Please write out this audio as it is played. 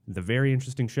The Very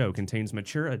Interesting Show contains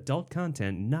mature adult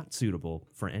content not suitable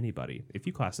for anybody. If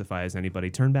you classify as anybody,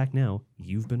 turn back now.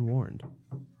 You've been warned.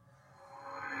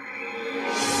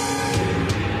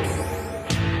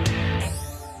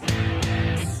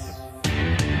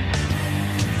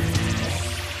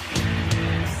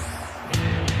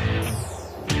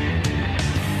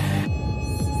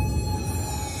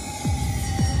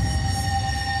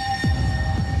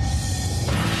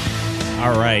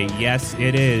 All right, yes,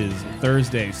 it is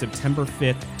Thursday, September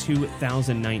 5th,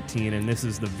 2019, and this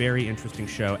is The Very Interesting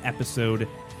Show, episode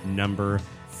number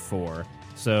 4.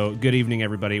 So, good evening,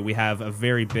 everybody. We have a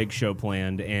very big show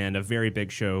planned, and a very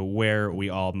big show where we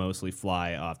all mostly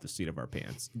fly off the seat of our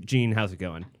pants. Gene, how's it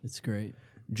going? It's great.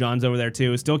 John's over there,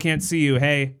 too. Still can't see you.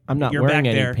 Hey, I'm not you're wearing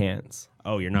back any there. pants.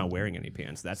 Oh, you're not wearing any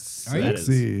pants. That's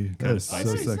sexy. That's so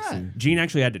spicy. sexy. Gene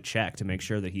actually had to check to make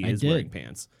sure that he is wearing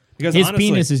pants. Because his honestly,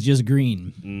 penis is just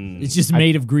green. It's just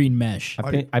made of green mesh.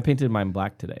 I painted mine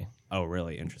black today. Oh,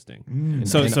 really? Interesting.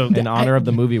 In honor of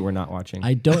the movie we're not watching.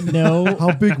 I don't know.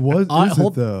 How big is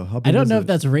it, though? How big I don't is know it? if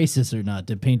that's racist or not,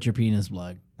 to paint your penis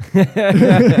black.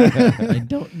 I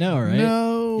don't know, right?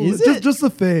 No. Is it? Just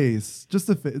the face. Just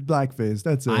the black face.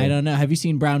 That's it. I don't know. Have you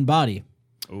seen Brown Body?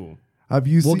 Ooh.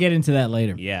 We'll get into that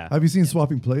later. Yeah. Have you seen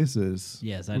Swapping Places?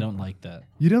 Yes, I don't like that.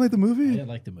 You didn't like the I movie? didn't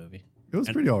like the movie. It was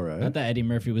pretty all I right. thought Eddie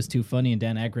Murphy was too funny and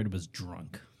Dan Aykroyd was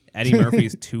drunk. Eddie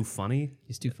Murphy's too funny.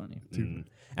 He's too funny.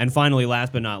 And finally,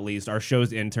 last but not least, our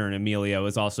show's intern, Emilio,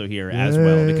 is also here as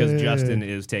well because Justin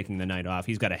is taking the night off.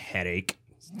 He's got a headache.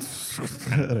 He's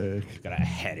got a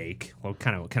headache. What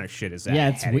kind of shit is that? Yeah,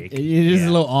 it is a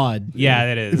little odd.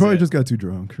 Yeah, it is. You probably just got too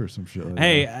drunk or some shit like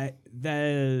that.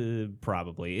 Hey,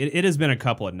 probably. It has been a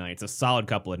couple of nights, a solid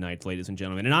couple of nights, ladies and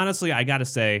gentlemen. And honestly, I got to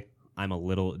say, I'm a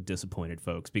little disappointed,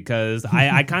 folks, because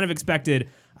I kind of expected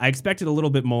a little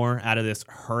bit more out of this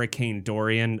Hurricane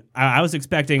Dorian. I was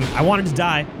expecting, I wanted to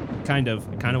die, kind of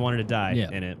wanted to die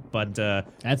in it, but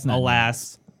that's not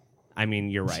alas, I mean,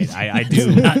 you're right. I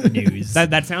do. Not news.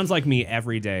 That sounds like me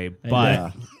every day,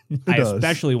 but I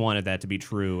especially wanted that to be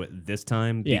true this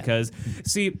time because,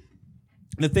 see,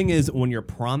 the thing is, when you're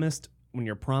promised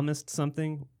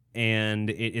something and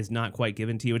it is not quite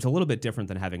given to you, it's a little bit different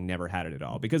than having never had it at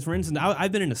all. Because, for instance,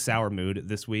 I've been in a sour mood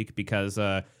this week because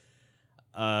I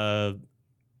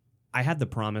had the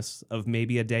promise of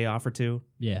maybe a day off or two.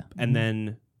 Yeah. And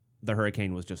then the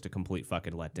hurricane was just a complete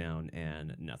fucking letdown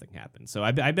and nothing happened. So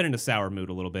I've been in a sour mood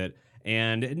a little bit.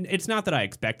 And it's not that I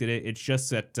expected it. It's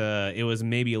just that it was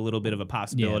maybe a little bit of a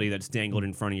possibility that's dangled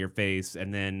in front of your face.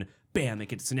 And then, bam, it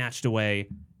gets snatched away.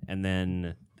 And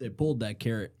then They pulled that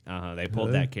carrot. they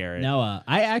pulled that carrot. No,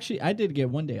 I did get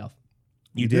one day off.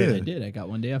 You did? I did. I got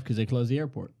one day off because they closed the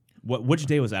airport. Which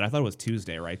day was that? I thought it was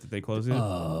Tuesday, right? That they closed it?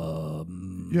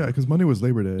 Yeah, because Monday was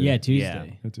Labor Day. Yeah,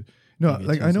 Tuesday. No, Maybe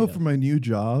like I know Tuesday. for my new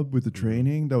job with the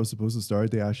training that was supposed to start,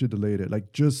 they actually delayed it.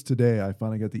 Like just today, I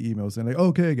finally got the email saying like,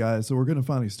 okay, guys, so we're going to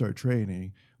finally start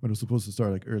training when it was supposed to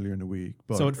start like earlier in the week.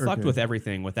 But, So it fucked with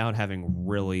everything without having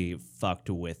really fucked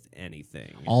with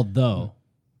anything. Although,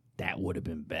 that would have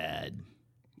been bad.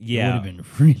 Yeah. It would have been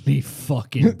really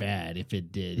fucking bad if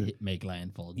it did make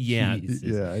landfall. Yeah. Jesus.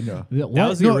 Yeah, I know. What? That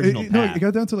was the original path. it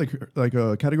got down to like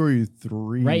a category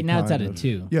 3. Right now it's kind at a of.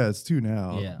 2. Yeah, it's 2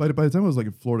 now. Yeah. By the time it was like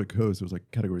in Florida coast, it was like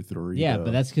category 3. Yeah, though.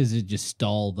 but that's because it just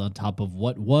stalled on top of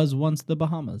what was once the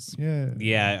Bahamas. Yeah.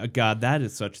 Yeah, God, that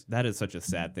is such a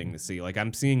sad thing to see. Like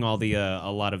I'm seeing all the a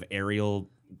lot of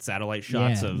aerial satellite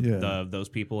shots of those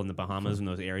people in the Bahamas and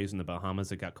those areas in the Bahamas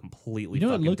that got completely You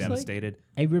know what it fucking looks like? devastated.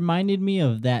 It reminded me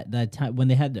of that time when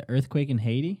they had the earthquake in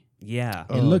Haiti. Yeah.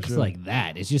 It looks like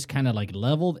that. It's just kind of like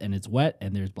leveled and it's wet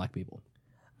and there's black people.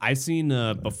 I've seen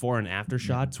before and after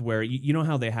shots where you know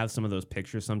how they have some of those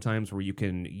pictures sometimes where you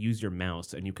can use your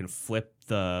mouse and you can flip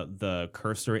the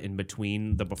cursor in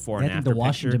between the before and I think after the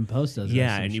Washington picture. Post does that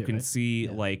Yeah, same and you shit, can right?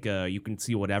 see you can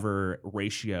see whatever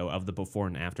ratio of the before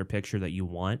and after picture that you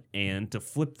want, and to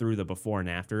flip through the before and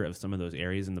after of some of those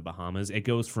areas in the Bahamas, it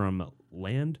goes from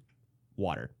land,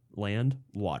 water,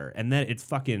 and then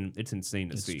it's insane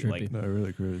to see. trippy. Like, No,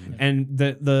 really crazy. and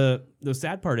the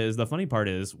sad part is, the funny part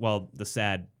is, well, the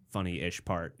sad funny-ish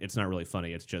part, it's not really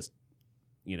funny, it's just,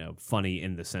 funny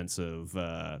in the sense of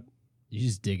You're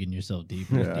just digging yourself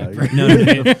deeper. Yeah, and deeper. no,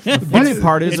 The funny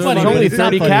part is it's there's funny, only but it's not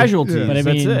 30 funny. casualties. Yeah. But I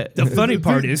mean, That's it. the funny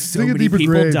part is so dig a many deeper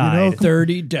people grave, you died. know?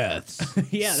 30 deaths.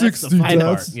 Yeah, that's 60 the funny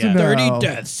deaths part. to Yeah. now. 30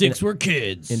 deaths. 6 were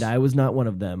kids. And I was not one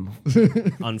of them.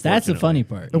 Unfortunately. That's the funny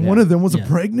part. And one of them was Yeah. a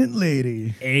pregnant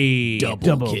lady. A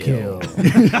Double kill.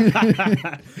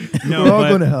 no, We're all but,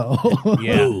 going to hell.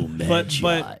 yeah, Boom, but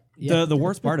headshot. The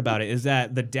worst part about it is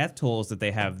that the death tolls that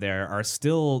they have there are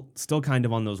still kind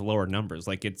of on those lower numbers.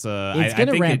 Like it's I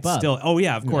gonna think ramp it's up. still. Oh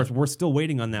yeah, of course. We're still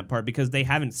waiting on that part because they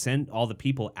haven't sent all the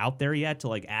people out there yet to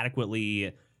like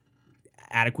adequately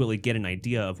get an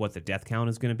idea of what the death count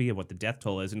is going to be, of what the death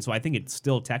toll is, and so I think it's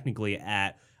still technically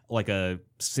at like a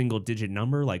single digit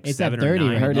number, like It's 7 at 30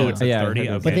 or 9. right Oh, now. it's at Yeah, I 30. heard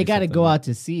it. Okay. But they got to something. go out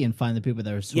to sea and find the people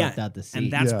that were swept out to sea.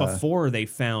 and that's Yeah. before they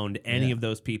found any Yeah. of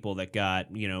those people that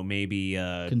got maybe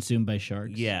consumed by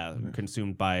sharks.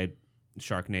 consumed by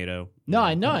Sharknado. No,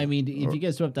 I know. I mean, if you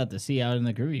get swept out to sea out in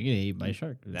the Caribbean, you get eaten by a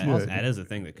shark. It's possible. That is a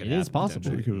thing that could It happen. is possible.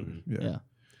 potentially. Yeah.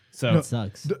 So It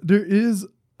sucks. There is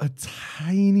a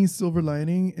tiny silver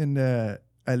lining in that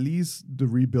at least the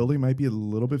rebuilding might be a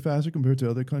little bit faster compared to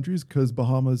other countries because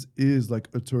Bahamas is like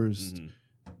a tourist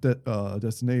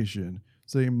destination.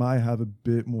 So you might have a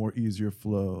bit more easier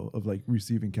flow of like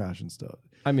receiving cash and stuff.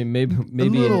 I mean, maybe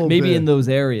little bit. in those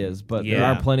areas, but there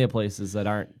Yeah. are plenty of places that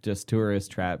aren't just tourist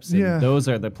traps. And Yeah. those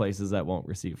are the places that won't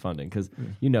receive funding because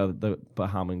the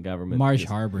Bahamian government. Marsh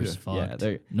just- Harbor's Yeah, fucked.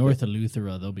 they're- North of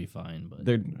Luthera, they'll be fine. But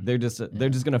They're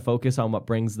just gonna focus on what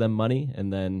brings them money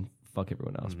and then fuck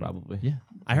everyone else probably. yeah,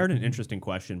 I heard an interesting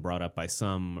question brought up by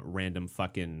some random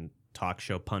fucking talk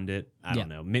show pundit. I don't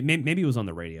know. Maybe it was on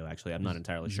the radio. Actually, I'm not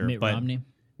entirely sure. Mitt but Romney,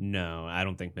 no, I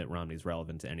don't think Mitt Romney's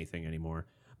relevant to anything anymore.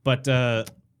 But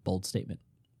bold statement.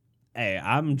 hey,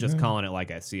 I'm just calling it like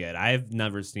I see it. I have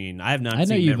not I know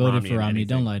seen you Mitt voted Romney for in Romney. anything.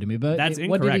 Don't lie to me. But That's what did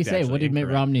he incorrect, say? actually, What did Mitt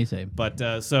incorrect. Romney say?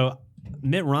 But so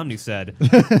Mitt Romney said,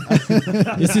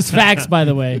 This is facts, by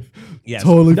the way. yes,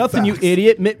 Totally Nothing, facts. you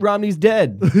idiot. Mitt Romney's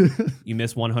dead. you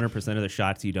miss 100% of the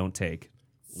shots you don't take.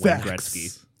 Wayne Facts.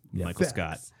 Gretzky, Michael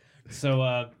Scott.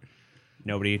 So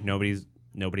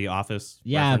nobody office.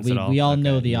 Yeah, reference at all? we all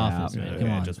know Okay. The Office, man. Okay,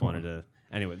 Come I on. just wanted to.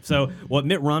 Anyway, so what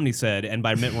Mitt Romney said, and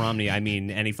by Mitt Romney I mean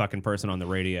any fucking person on the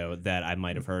radio that I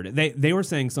might have heard. They were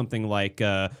saying something like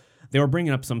they were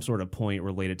bringing up some sort of point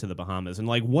related to the Bahamas, and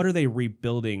like, what are they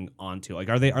rebuilding onto? Like,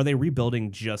 are they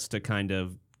rebuilding just to kind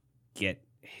of get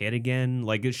hit again?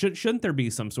 Like, shouldn't there be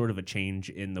some sort of a change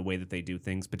in the way that they do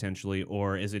things potentially,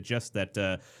 or is it just that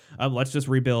let's just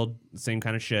rebuild the same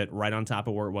kind of shit right on top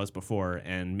of where it was before,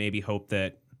 and maybe hope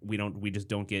that we just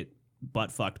don't get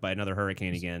butt fucked by another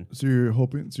hurricane again? So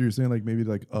you're saying like maybe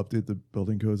like update the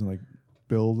building codes and like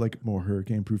build like more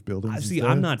hurricane proof buildings? See,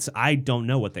 instead? I don't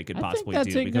know what they could I think possibly that's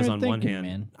do because on ignorant one thinking, hand,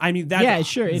 man. I mean that. Yeah,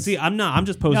 sure, it's- See, I'm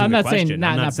just posing No, I'm the not question. saying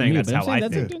not I'm not from saying you, that's but I'm how saying I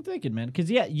that's think. ignorant thinking, man.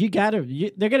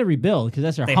 Because they're gonna rebuild because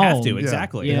that's their They home. have to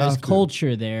exactly. You know, there's have to.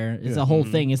 culture there. It's a whole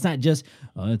thing. It's not just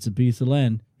it's a piece of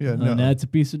land. Yeah, and no. that's a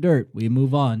piece of dirt. We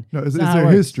move on. No, it's not how it their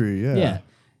works. history. Yeah. Yeah.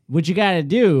 What you got to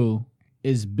do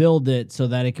is build it so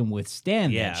that it can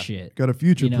withstand Yeah. that shit. Got to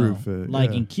future You know, proof it. like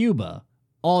yeah. in Cuba,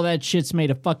 all that shit's made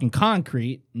of fucking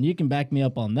concrete, and you can back me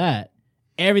up on that.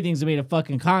 Everything's made of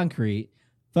fucking concrete.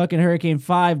 Fucking Hurricane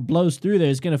 5 blows through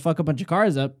there. It's going to fuck a bunch of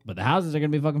cars up, but the houses are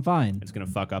going to be fucking fine. It's gonna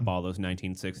fuck up all those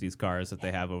 1960s cars that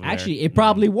they have over there. Actually, it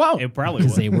probably won't. It probably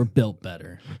because won't. they were built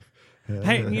better.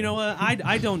 Hey, you know what?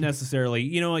 I don't necessarily.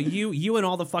 You know, you and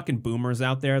all the fucking boomers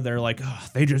out there, they're like, oh,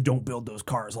 they just don't build those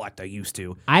cars like they used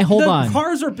to. Hold the on.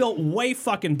 Cars are built way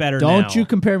fucking better now. Don't you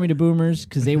compare me to boomers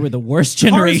because they were the worst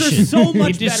generation. Cars are so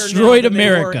much they better destroyed now than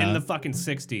America. they were in the fucking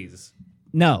 60s.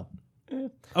 No,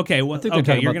 Okay, well, think they're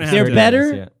okay, talking you're about gonna the have they're to.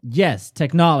 better. Yeah. Yes,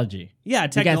 technology. Yeah,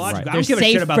 Because technological. I they're don't give a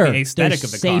shit about the safer. aesthetic They're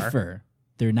of the safer. car.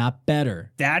 They're not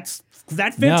better. That's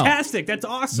fantastic. That's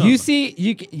awesome. You see,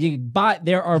 you buy.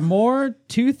 There are more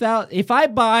 2000. If I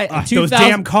buy a 2000, those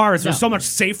damn cars No. are so much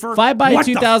safer. If I buy What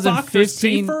a the fuck? They're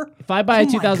 2015, safer? if I buy Oh a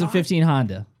my 2015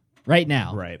 Honda right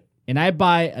now, Right. and I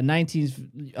buy a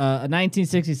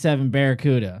 1967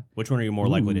 Barracuda, Which one are you more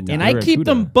likely to die? and I keep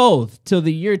them both till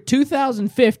the year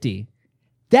 2050,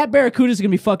 that Barracuda is gonna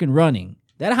be fucking running.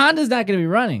 That Honda's not gonna be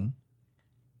running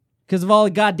because of all the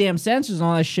goddamn sensors and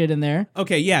all that shit in there.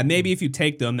 Okay, yeah, maybe if you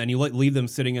take them, then you leave them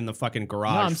sitting in the fucking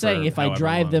garage. No, I'm saying for if I however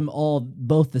drive long. them all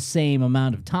both the same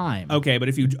amount of time. Okay, but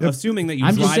if you assuming that you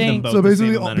I'm just drive saying- them both So the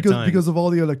basically, same amount because of time. because of all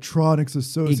the electronics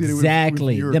associated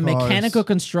Exactly. with your The cars. mechanical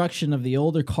construction of the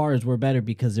older cars were better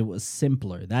because it was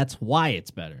simpler. That's why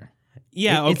it's better.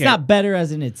 yeah, okay. It's not better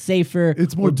as in it's safer,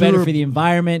 It's more or better durab- for the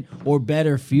environment, or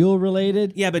better fuel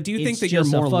related. Yeah, but do you think It's that you're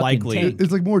just a more fucking likely? tank.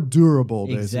 It's like more durable,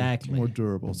 basically. Exactly. More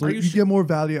durable. So Are you, you get more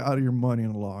value out of your money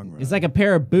in the long run. It's like a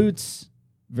pair of boots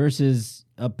versus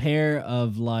a pair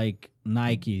of like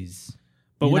Nikes.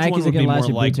 But Your which Nikes one are would gonna be more last,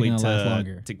 your boots are likely gonna last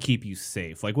longer. to keep you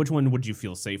safe? Like, which one would you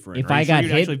feel safer in? If Are I you sure got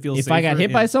you'd hit, actually feel if I got safer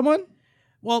hit by in- someone,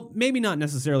 Well, maybe not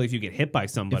necessarily if you get hit by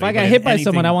somebody. If I got but hit by anything-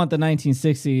 someone, I want the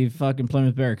 1960 fucking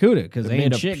Plymouth Barracuda because Made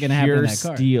ain't of shit gonna happen in pure that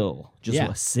car. steel. Just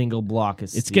Yeah. a single block of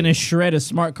steel. It's gonna shred a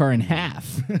smart car in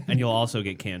half. and you'll also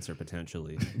get cancer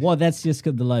potentially. Well, that's just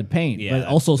because the lead paint. Yeah, But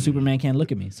that's- also, Superman can't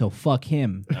look at me, so fuck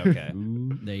him. Okay.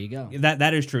 There you go.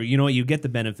 That is true. You know what? You get the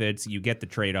benefits, you get the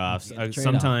trade-offs. You get the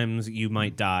trade-off. Sometimes you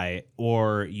might die,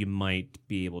 or you might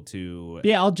be able to.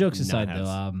 Yeah, all jokes not aside,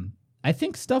 have- though, I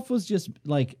think stuff was just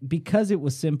like because it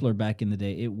was simpler back in the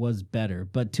day, it was better,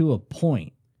 but to a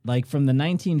point. Like from the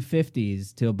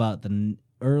 1950s to about the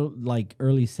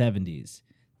early 70s,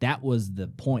 that was the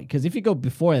point. Because if you go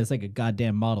before, it's like a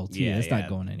goddamn Model T. Yeah, That's yeah. not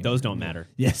going anywhere. Those don't matter.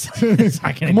 Yes, it's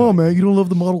not gonna Come go. on, man. You don't love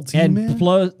the Model T, And man?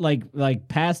 like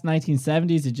past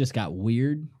 1970s, it just got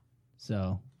weird.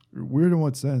 So Weird in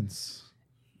what sense?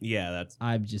 Yeah, that's.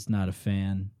 I'm just not a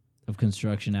fan of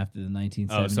construction after the 1970s.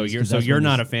 Oh, so 'cause you're that's not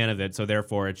when a fan of it. So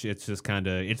therefore, it's just kind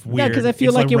of it's Yeah, weird. because I feel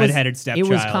It's like the it was redheaded stepchild.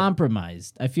 it was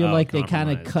compromised. I feel Oh, like they kind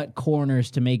of compromised. cut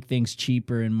corners to make things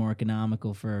cheaper and more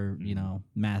economical for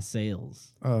mass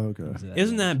sales. Oh, okay.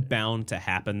 Isn't that bound to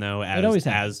happen though? As, always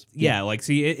happens. As yeah, like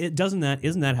see, it doesn't that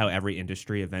isn't that how every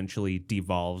industry eventually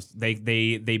devolves? They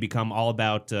become all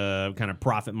about kind of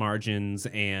profit margins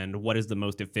and what is the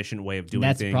most efficient way of doing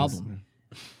That's things. the problem.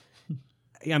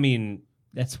 I mean,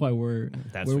 That's why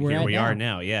that's where we're here at we now. are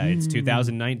now. Yeah, it's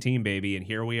 2019, baby, and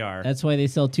here we are. That's why they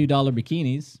sell $2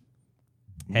 bikinis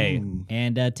Hey,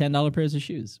 and $10 pairs of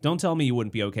shoes. don't tell me you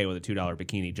wouldn't be okay with a $2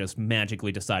 bikini just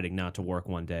magically deciding not to work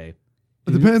one day.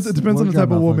 It depends. It depends on the Wardrobe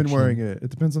type of woman malfunction. wearing it. It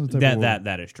depends on the type of woman.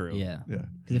 That is true. Yeah, Yeah.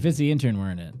 because if it's the intern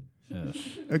wearing it,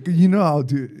 You know, I'll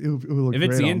do. It'll look If it's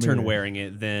great the on intern me. wearing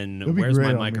it, then It'll be where's great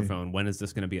my on me. microphone? When is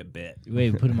this going to be a bit?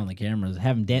 wait, put him on the cameras,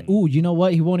 have him dance. Ooh, you know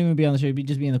what? He won't even be on the show. He'd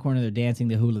just be in the corner there dancing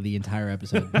the hula the entire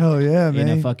episode. Hell yeah, in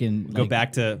man. a fucking Go like,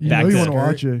 back to You back know you to want to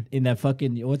watch it. in that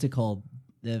fucking what's it called?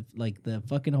 The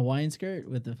fucking Hawaiian skirt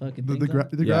with the fucking The, things the, gra- on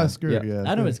it? the Yeah, grass skirt. yeah. Yeah. I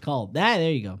don't know what it's called.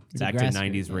 There you go. It's a back to grass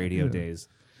 90s skirt, yeah. radio Yeah. days.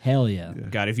 Hell yeah.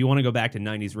 God, if you want to go back to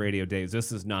 90s radio days,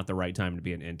 this is not the right time to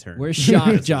be an intern. We're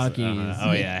shock jockeys.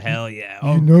 Oh yeah, hell yeah. You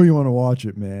Oh, know you want to watch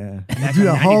it, man. back Dude,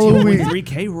 on Halloween.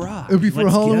 92.3 Rock. It'll be for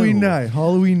Let's Halloween go. night.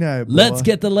 Halloween night. Boy. Let's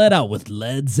get the lead out with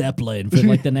Led Zeppelin for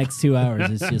like the next 2 hours.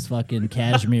 It's just fucking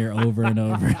Cashmere over and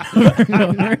over and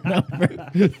over and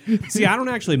over. See, I don't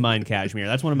actually mind Kashmir.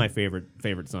 That's one of my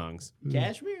favorite songs.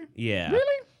 Cashmere? Yeah.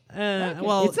 Really?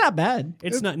 Well, it's not bad.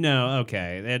 It's not. No,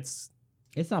 okay. It's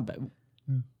not bad.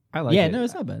 I like Yeah, it. no,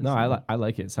 it's not bad. No, It's I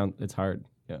like it. It's hard.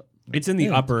 Yeah. It's in the Yeah,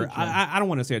 it's upper. good, yeah. I don't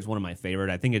want to say it's one of my favorite.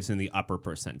 I think it's in the upper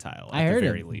percentile I at heard the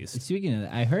very it. least. Speaking of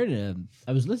that, I heard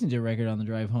I was listening to a record on the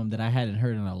drive home that I hadn't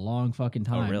heard in a long fucking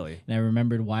time. really? And I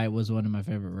remembered why it was one of my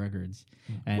favorite records.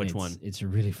 And Which it's, one? It's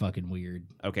really fucking weird.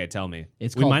 Okay, tell me.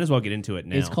 It's we called- might as well get into it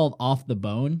now. It's called Off the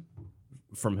Bone,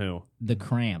 From who? The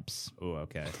Cramps. Oh,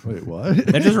 okay. Wait, what?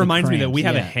 That just reminds me that we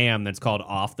have Cramps, a yeah. ham that's called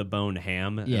Off the Bone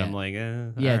Ham, and Yeah. I'm like,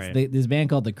 Yeah, all it's right. this band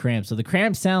called The Cramps. So The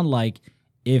Cramps sound like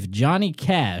if Johnny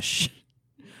Cash.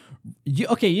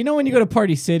 You know when you go to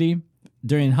Party City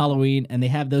during Halloween and they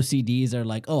have those CDs that are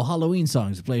like, oh, Halloween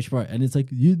songs to play your part, and it's like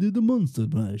you did the Monster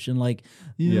Mash and like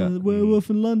Yeah. Werewolf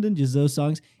in London, just those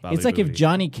songs. Bobby it's like if Booty.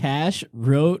 Johnny Cash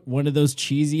wrote one of those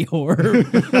cheesy horror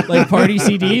like party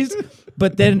CDs,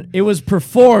 but then it was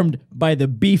performed by the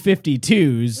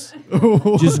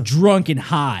B-52s, just drunk and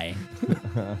high.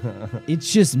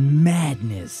 It's just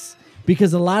madness.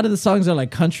 Because a lot of the songs are like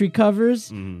country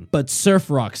covers, but surf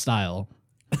rock style.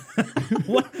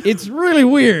 What? It's really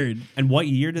weird. And what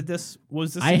year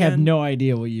was this? I have again? no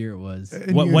idea what year it was.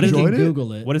 And What- you what is You it? can enjoyed it?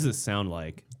 Google it. What does it sound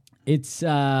like? It's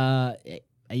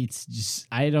just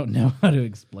I don't know how to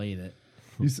explain it.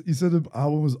 You said the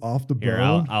album was off the Here,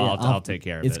 bone. I'll take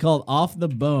care of It's it. called Off the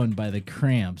Bone by the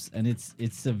Cramps, and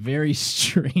it's a very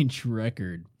strange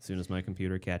record. As soon as my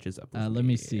computer catches up. with Let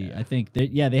me see. I think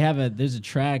there's a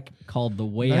track called The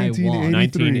Way I Walk. 1983.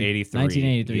 1983.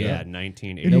 1983, Yeah, yeah.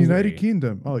 1983. In the United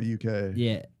Kingdom. Oh, UK.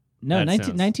 Yeah. No, That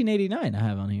 1989 I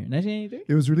have on here. 1983?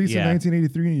 It was released Yeah. in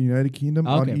 1983 in the United Kingdom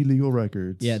on Okay. illegal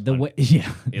records. Yeah, the On way yeah,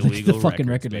 like the illegal fucking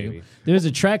records, record label. baby. There's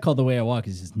a track called "The Way I Walk"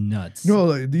 is just nuts. No,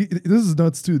 like, this is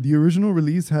nuts too. The original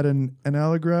release had an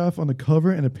allograph on the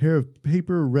cover and a pair of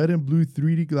paper red and blue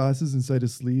 3D glasses inside a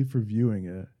sleeve for viewing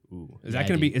it. Ooh. Is Yeah, that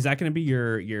gonna dude. be? Is that gonna be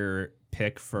your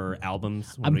pick for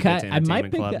albums? When I'm we get to I might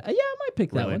Entertainment pick Club? that. Yeah, I might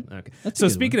pick that Really? one. Okay. That's a So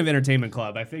good speaking of Entertainment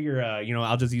Club, I figure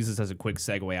I'll just use this as a quick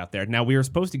segue out there. Now we were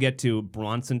supposed to get to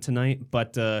Bronson tonight,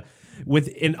 but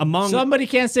among Somebody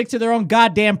can't stick to their own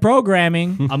goddamn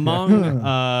programming.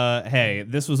 hey,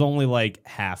 this was only like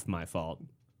half my fault,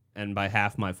 and by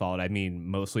half my fault I mean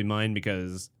mostly mine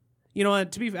because You know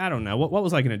what? I don't know. What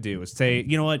was I going to do? Is say,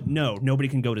 you know what? No, nobody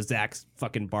can go to Zach's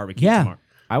fucking barbecue Yeah. tomorrow.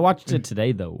 I watched it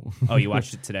today though. Oh, you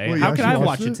watched it today? Wait, you How can I actually watch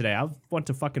watched it it? today? I went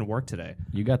to fucking work today.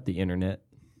 You got the internet.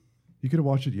 You could have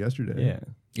watched it yesterday. Yeah,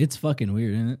 It's fucking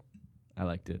weird, isn't it? I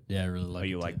liked it. Yeah, I really like Oh, it.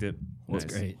 you too. liked it? It's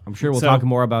Nice. great. I'm sure we'll So- talk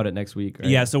more about it next week. Right?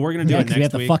 Yeah, so we're going to do Yeah, it because we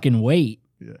have next to week. fucking wait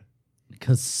Yeah.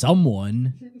 because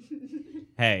someone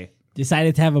Hey,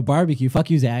 decided to have a barbecue. Fuck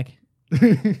you, Zach.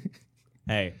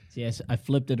 hey. Yes, I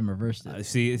flipped it and reversed it.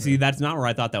 See, that's not where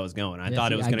I thought that was going. I Yeah, thought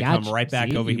see, it was I going to got come you. right back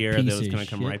See, over you here. That it piece was of going to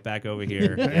come shit. right back over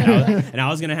here. And I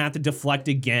was going to have to deflect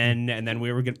again, and then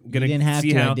we were going didn't have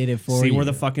see to, I how did it for see you. where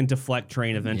the fucking deflect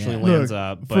train eventually Yeah. lands Look,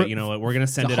 up. But you know what? We're going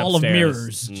to send The it Hall of upstairs.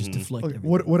 Mirrors. Just deflect Okay,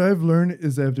 everything. what I've learned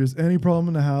is that if there's any problem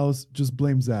in the house, just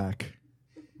blame Zach.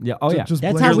 Yeah. Oh yeah. Just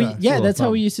That's blame how we. Zach. Yeah, Sure, that's how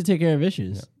we problem. used to take care of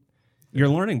issues. You're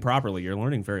learning properly. You're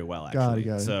learning very well, actually.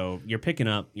 Got it. So you're picking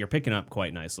up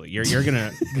quite nicely. You're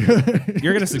gonna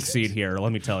succeed here.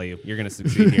 Let me tell you, you're gonna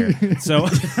succeed here. So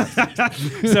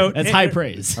That's high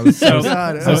praise. So,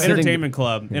 God, so I was entertainment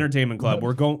club.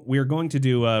 We're going to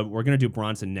do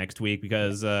Bronson next week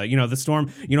because the storm.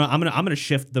 I'm gonna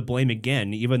shift the blame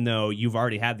again, even though you've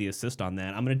already had the assist on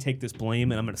that. I'm gonna take this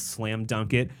blame and I'm gonna slam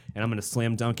dunk it, and I'm gonna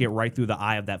slam dunk it right through the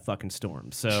eye of that fucking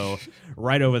storm. So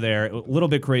right over there, a little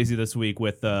bit crazy this week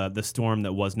with the storm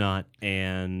that was not,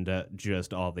 and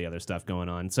just all the other stuff going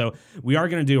on. So we are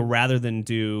gonna do, rather than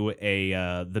do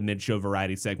the mid show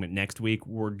variety segment next week,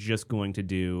 we're just going to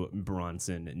do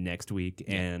Bronson next week,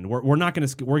 and we're not gonna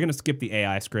we're gonna skip the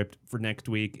AI script for next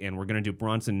week, and we're gonna do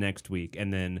Bronson next week,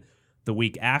 and then the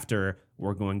week after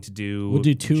we're going to do We'll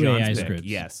do two John's AI pick. scripts.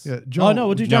 Yes. Yeah, Oh, John, no,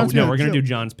 we'll do No, John's no, pick. we're gonna do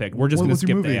John's pick. We're just gonna What's your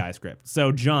skip the movie? AI script.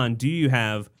 So John, do you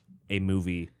have a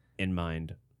movie in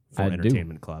mind for I do.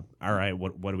 Entertainment Club? All right,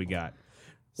 what do we got?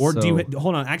 Or do you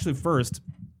hold on? Actually, first,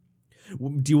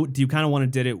 do you kind of want to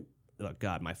did it? Oh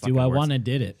God, my fucking Do I words. want to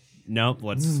did it? Nope.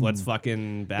 Let's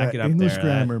fucking back That it up English there.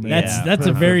 grammar, man. That's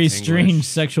a very strange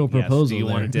sexual proposal. Yes, do you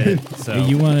want to there. did it? So Do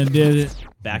you want to did it?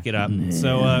 back it up.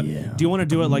 So do you want to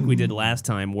do it like we did last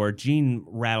time, where Gene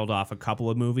rattled off a couple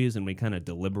of movies and we kind of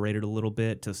deliberated a little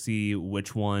bit to see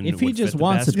which one? If he would just fit the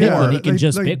wants to best? pick Yeah, one, he can like-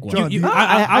 just like pick one. John,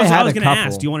 I had was a going to ask,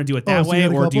 couple. do you want to do it Oh, that so you way,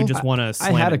 had a or do you couple? just want to I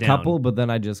slam had it a down? couple, but then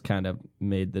I just kind of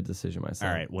made the decision myself.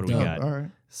 All right, what do we Oh, got? all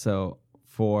right. So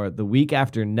for the week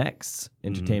after next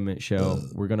entertainment show,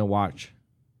 we're gonna watch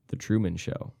The Truman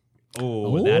Show.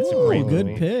 Oh, that's a great good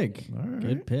movie. pick. right.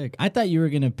 Good pick. I thought you were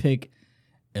gonna pick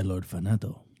El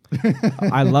Orfanato,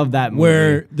 I love that movie.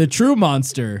 where the true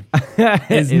monster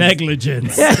is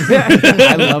negligence.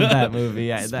 I love that movie.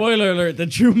 Yeah, that- Spoiler alert: the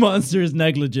true monster is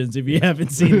negligence. If you haven't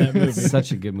seen that movie,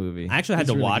 such a good movie. I actually had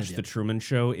to really watch good, yeah. The Truman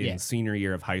Show in Yeah. senior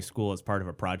year of high school as part of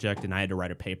a project, and I had to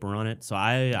write a paper on it. So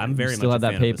I'm very still much have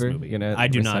a that fan of this paper? movie. You gonna I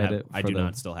do not recite have. it I for do the-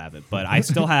 not still have it, but I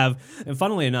still have. And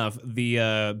funnily enough,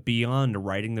 the beyond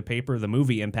writing the paper, the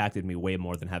movie impacted me way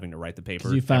more than having to write the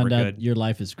paper. you found ever out could. your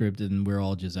life is scripted and we're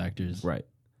all just actors. Right.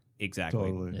 Exactly.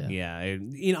 Totally. Yeah.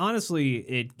 Honestly,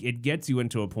 it gets you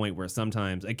into a point where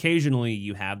sometimes, occasionally,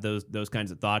 you have those kinds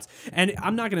of thoughts. And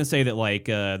I'm not going to say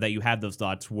that that you have those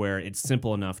thoughts where it's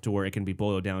simple enough to where it can be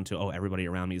boiled down to, oh, everybody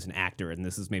around me is an actor and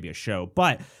this is maybe a show.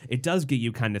 But it does get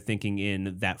you kind of thinking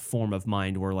in that form of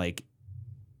mind where, like,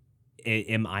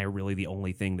 am I really the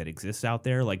only thing that exists out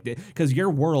there? Like, because your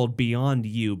world beyond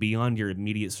you, beyond your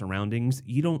immediate surroundings,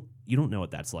 you don't know what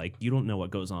that's like. You don't know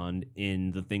what goes on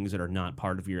in the things that are not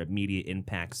part of your immediate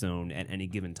impact zone at any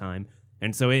given time.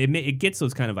 And so it gets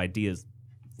those kind of ideas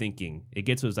thinking. It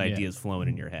gets those ideas flowing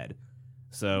in your head.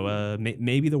 So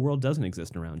maybe the world doesn't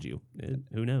exist around you.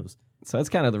 Who knows? So that's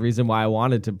kind of the reason why I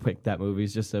wanted to pick that movie,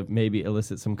 is just to maybe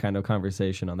elicit some kind of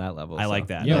conversation on that level. I So, like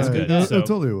that. Yeah, That's it's good. It So-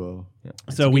 totally will.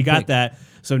 So we got pick. that.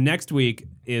 So next week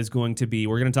is going to be,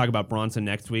 we're going to talk about Bronson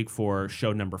next week for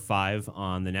show number 5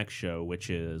 on the next show,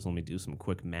 which is, let me do some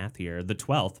quick math here, the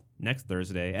 12th, next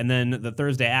Thursday. And then the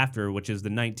Thursday after, which is the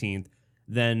 19th,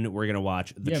 then we're going to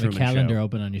watch The You have Truman a calendar Show.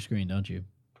 open on your screen, don't you?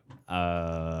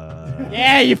 Uh,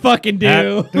 Yeah, you fucking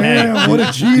do. Damn, what a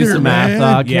Do cheater, some math.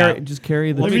 man. Yeah. Just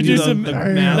carry the. Let Let me me do do some. the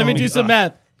math. Let me do some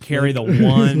math. carry the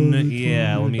one.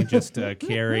 Yeah, let me just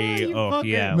carry. Oh,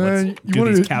 yeah. Man, Let's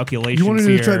do these calculations you wanted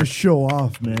here. to try to show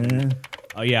off, man.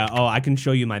 Oh, yeah. Oh, I can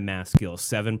show you my math skills.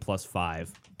 7 plus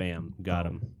 5. Bam. Got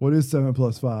him. What is 7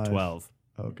 plus 5? 12.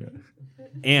 Okay.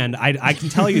 And I can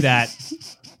tell you that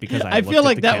because I feel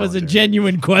like that was a calendar.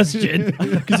 genuine question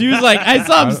because he was like, I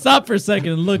saw him stop for a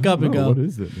second and look up and go, what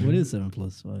is it? What is 7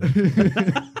 plus 5?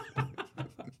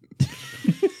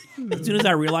 As soon as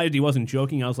I realized he wasn't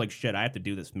joking, I was like, shit, I have to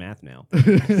do this math now.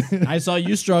 I saw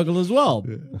you struggle as well.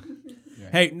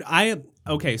 Hey,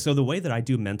 okay, so the way that I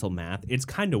do mental math, it's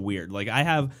kind of weird. Like I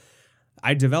have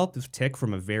I developed this tick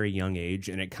from a very young age,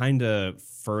 and it kind of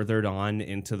furthered on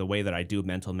into the way that I do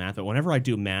mental math. But whenever I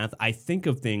do math, I think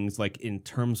of things like in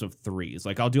terms of threes.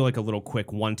 Like I'll do like a little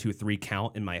quick 1, 2, 3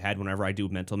 count in my head whenever I do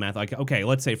mental math. Like, okay,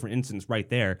 let's say for instance, right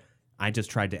there, I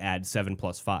just tried to add 7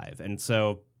 plus 5. And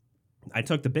so I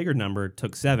took the bigger number,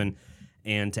 took 7,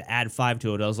 and to add 5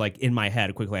 to it, I was like, in my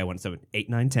head, quickly, I went 7, 8,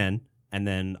 9, 10, and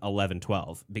then 11,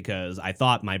 12, because I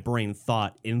thought my brain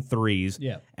thought in threes.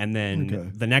 Yeah. And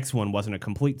then the next one wasn't a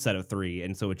complete set of 3,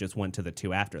 and so it just went to the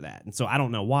 2 after that. And so I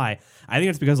don't know why. I think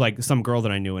it's because like some girl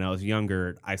that I knew when I was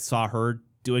younger, I saw her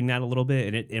doing that a little bit,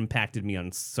 and it impacted me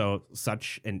on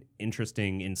such an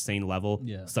interesting, insane level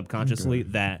subconsciously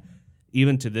that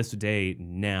even to this day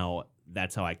now,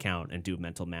 that's how I count and do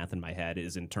mental math in my head,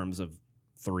 is in terms of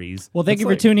threes. Well, thank you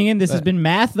for tuning in. This has been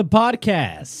Math the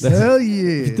Podcast. Hell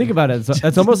yeah. If you think about it,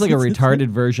 it's almost like a retarded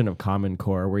version of Common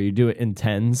Core where you do it in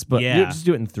tens, but you just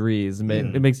do it in threes.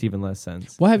 It makes even less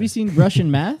sense. Well, have you seen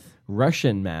Russian math?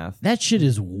 Russian math. That shit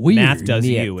is weird. Math does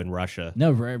you in Russia.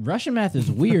 No, Russian math is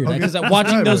weird. Because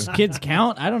watching those kids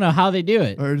count, I don't know how they do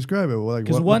it. Or describe it. Well,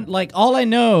 Because all I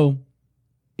know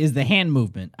is the hand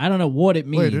movement. I don't know what it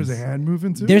means. Wait, there's a hand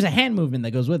movement too? There's a hand movement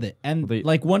that goes with it. And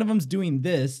like one of them's doing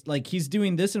this, like he's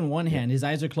doing this in one hand, his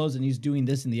eyes are closed, and he's doing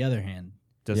this in the other hand.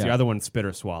 Does the other one spit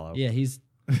or swallow? Yeah, he's...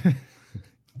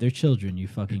 They're children, you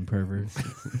fucking perverts.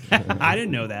 I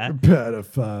didn't know that.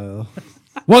 Pedophile.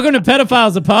 Welcome to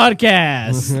Pedophiles, a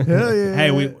podcast. Hell yeah.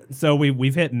 Hey,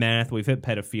 we've hit math, we've hit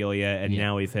pedophilia, and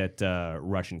now we've hit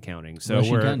Russian counting. So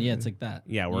Russian counting, it's like that.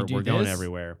 Yeah, we're going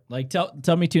everywhere. Like,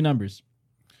 tell me 2 numbers.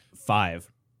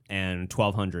 5 and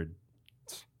 1,200.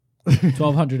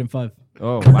 1,205.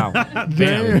 Oh, wow.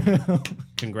 Bam.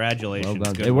 Congratulations. Well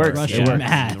done. Good It works. work. Russian Yeah.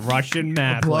 math. Russian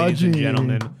math, Applaud ladies and Gene.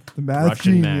 gentlemen. The math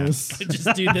Russian genius.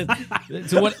 Just do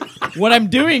this. So what I'm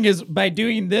doing is, by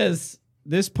doing this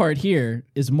part here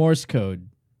is Morse code.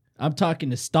 I'm talking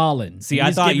to Stalin. See, and I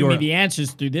he's thought giving you me were- the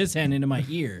answers through this hand into my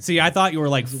ear. See, I thought you were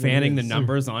like fanning the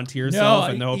numbers onto yourself,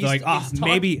 and they'll be like,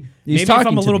 maybe if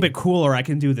I'm a little bit cooler, I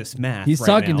can do this math. He's right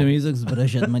talking now. to me. He's like,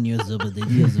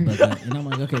 and I'm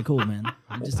like, okay, cool, man.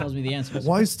 He just tells me the answers.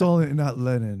 Why Stalin and not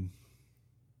Lenin?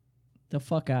 The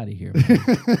fuck out of here,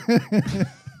 man.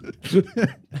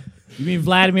 You mean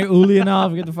Vladimir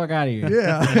Ulyanov? Get the fuck out of here.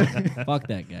 Yeah. Fuck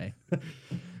that guy.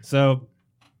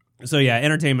 So yeah,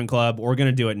 Entertainment Club. We're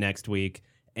gonna do it next week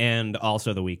and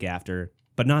also the week after,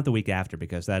 but not the week after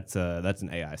because that's an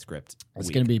AI script. It's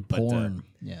week. gonna be But, porn.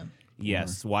 Yeah.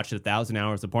 Yes, watch 1,000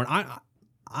 hours of porn.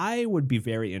 I would be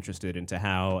very interested into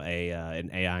how an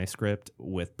AI script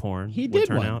with porn He would did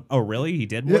turn one. out. Oh, really? He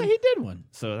did Yeah, one? he did one.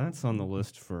 So that's on the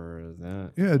list for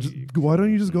that. Yeah. Why don't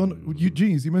you just go on?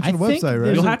 Geez, you mentioned a I think website, right?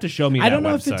 there's You'll have to show me that I don't know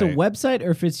website. if it's a website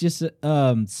or if it's just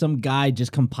some guy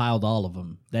just compiled all of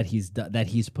them that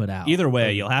he's put out. Either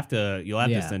way, you'll have to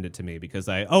send it to me because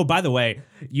by the way,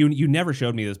 you never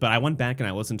showed me this, but I went back and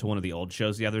I listened to one of the old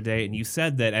shows the other day, and you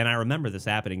said that, and I remember this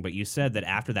happening, but you said that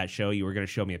after that show you were going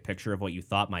to show me a picture of what you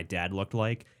thought my dad looked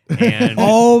like. And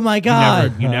Oh my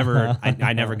god!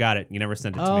 I never got it. You never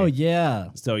sent it to me. Oh yeah.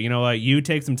 So you know what? You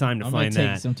take some time to I'm gonna find take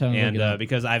that, some time to and look it up.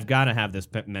 because I've got to have this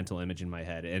mental image in my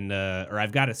head, and or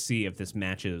I've got to see if this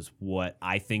matches what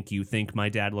I think you think my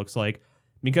dad looks like,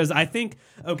 because I think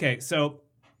so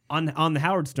on the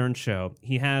Howard Stern show,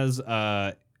 he has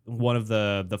one of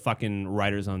the fucking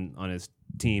writers on his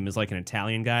team is like an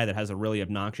Italian guy that has a really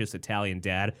obnoxious Italian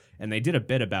dad, and they did a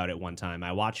bit about it one time.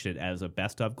 I watched it as a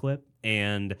best of clip,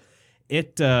 and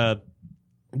it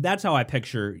that's how I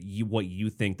picture what you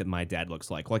think that my dad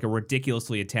looks like a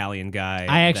ridiculously Italian guy.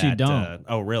 I actually don't.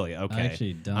 Oh, really? Okay. I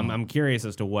actually don't. I'm curious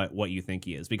as to what you think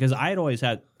he is, because I had always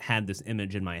had this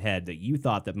image in my head that you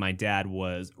thought that my dad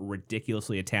was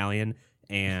ridiculously Italian,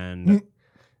 and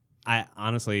I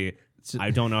honestly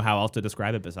I don't know how else to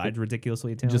describe it besides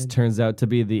ridiculously Italian. Just turns out to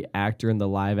be the actor in the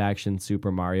live-action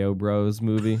Super Mario Bros.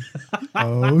 Movie.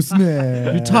 Oh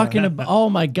snap! You're talking about? Oh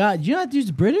my god! You know that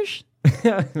dude's British?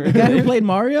 The guy who played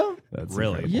Mario? That's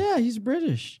Really? incredible. Yeah, he's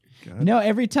British. You know,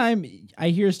 every time I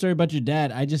hear a story about your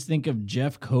dad, I just think of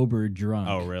Jeff Kober drunk.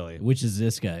 Oh, really? Which is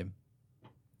this guy.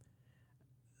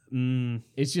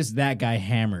 It's just that guy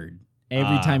hammered.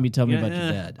 Every time you tell me about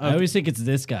your dad, I always think it's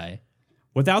this guy.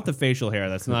 Without the facial hair,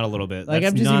 that's not a little bit. Like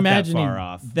that's I'm just not imagining that far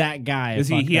off. that guy. Because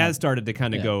Fuck he that. has started to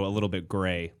kind of go a little bit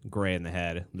gray in the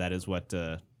head. That is what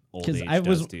old age I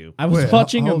was does to you. I was Wait,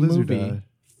 watching how a old is your movie. dad?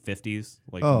 50s,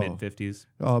 like Oh. mid 50s.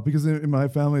 Because in my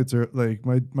family, it's like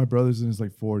my brother's in his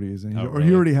like 40s, and Oh, he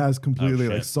really? already has completely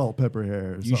shit. like salt, pepper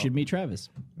hair. You should meet Travis.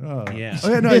 Oh. Yeah. Oh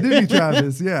yeah, no, I did meet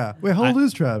Travis. Yeah. Wait, how old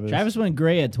is Travis? Travis went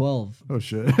gray at 12. Oh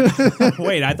shit.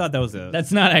 Wait, I thought that was a.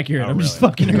 That's not accurate. Oh, I'm just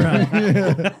really? fucking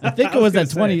around. I think it was gonna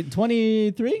at 20,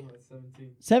 23?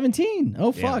 17.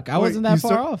 Oh, Yeah. fuck. I wasn't that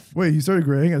far off. Wait, he started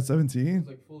graying at 17?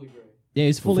 Yeah,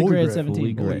 he's fully Fully gray at gray. 17.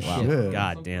 Fully gray. Yeah. Wow. Shit.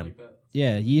 God damn.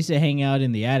 Yeah, he used to hang out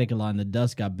in the attic a lot, and the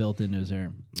dust got built into his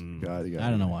hair. Got it. I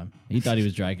don't know why. He thought he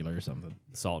was Dracula or something.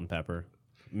 Salt and pepper.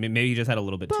 Maybe you just had a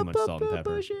little bit too much salt and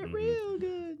pepper. Push it Mhm. real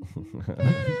good.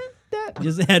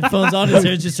 Just headphones on, his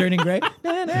hair's just turning gray.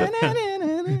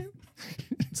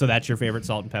 So that's your favorite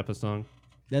salt and pepper song?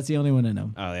 That's the only one I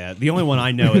know. Oh yeah, the only one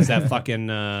I know is that fucking.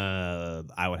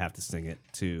 I would have to sing it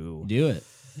to. Do it.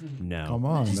 No. Come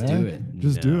on, Just man. do it.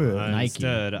 Just do it. Nike.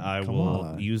 Instead, I Come will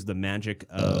on. use the magic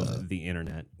of the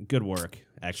internet. Good work.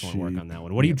 Excellent work Cheap. on that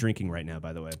one. What are you drinking right now,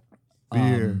 by the way?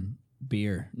 Beer.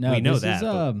 Beer. No, We know this that, is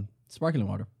but- sparkling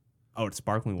water. Oh, it's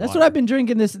sparkling water. That's what I've been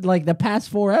drinking this like the past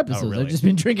 4 episodes. really? I've just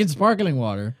been drinking sparkling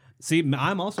water. See,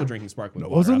 I'm also drinking sparkling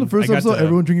water. Wasn't the first I got episode to-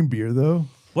 everyone drinking beer though?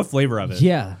 What flavor of it?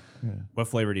 Yeah. What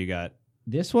flavor do you got?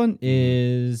 This one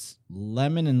is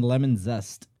lemon and lemon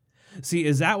zest. See,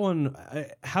 is that one?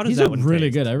 How does These that are one really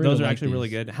taste? good. I really Those are like actually really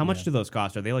these. good. How much Yeah. do those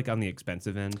cost? Are they like on the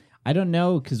expensive end? I don't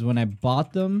know because when I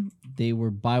bought them, they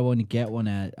were buy one get one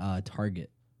at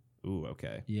Target. Ooh,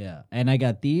 okay. Yeah, and I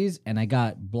got these, and I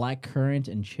got black currant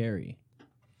and cherry.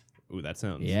 Ooh, that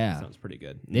sounds sounds pretty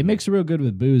good. They mix real good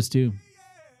with booze too.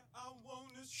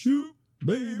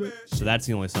 So that's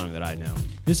the only song that I know.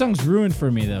 This song's ruined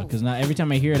for me though, because not every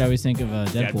time I hear it, I always think of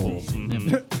Deadpool.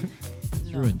 Deadpool.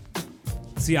 It's ruined.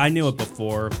 See, I knew it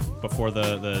before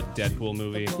the Deadpool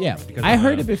movie. Yeah, because I of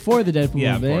heard the- it before the Deadpool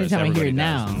Yeah, movie, of but course. anytime I hear Everybody it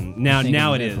now, does. And I think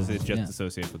now of it is. Deadpool. It just Yeah.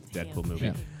 associates with the Deadpool movie.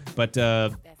 Yeah. But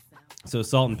so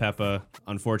Salt and Pepper,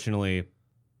 unfortunately,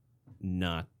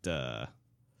 not.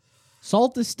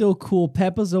 Salt is still cool.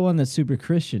 Peppa's the one that's super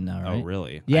Christian now, right? Oh,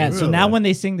 really? Yeah. So now Really? when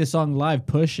they sing the song live,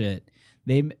 "Push It,"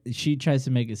 she tries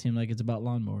to make it seem like it's about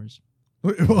lawnmowers.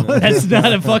 Wait, what? That's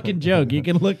not a fucking joke. You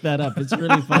can look that up. It's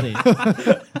really funny.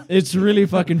 It's really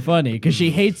fucking funny because she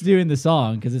hates doing the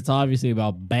song because it's obviously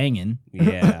about banging,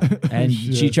 Yeah. and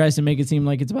Shit. she tries to make it seem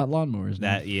like it's about lawnmowers.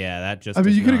 now. That just. I mean,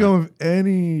 does you could have not- gone with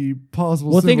any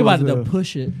possible. Well, think about it symbols though.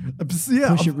 Push it.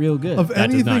 Yeah, Push it real good. Of That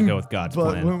does anything, not go with God's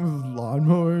but plan. went with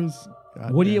lawnmowers.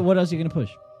 God What do you? damn. What else are you gonna push?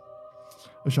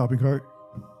 A shopping cart.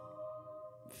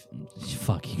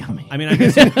 Fuck, you got me. I mean, I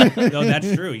guess. No,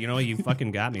 that's true. You know, you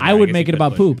fucking got me. I would guess make you it could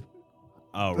about push poop.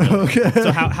 Oh, really? Okay.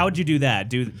 So how would you do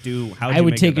that? How I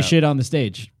would take a shit on the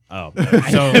stage. Oh, I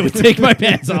so would take my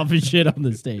pants off and shit on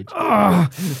the stage.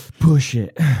 Push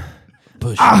it.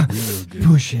 Push it real good.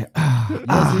 Push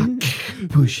it.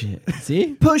 Push it.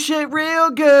 See? Push it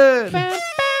real good.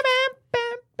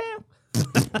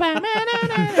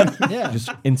 Yeah. Just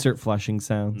insert flushing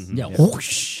sounds. Yeah.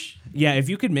 Whoosh. yeah, if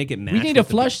you could make it match. We need a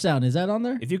flush sound. Is that on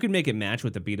there? If you could make it match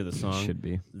with the beat of the song, Should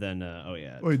be. then oh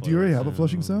yeah. Wait, do you already have a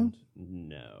flushing sound?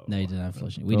 No. No, you didn't have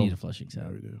flushing. We Oh. need a flushing Yeah,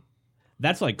 sound. we do.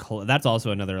 That's like that's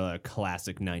also another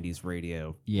classic '90s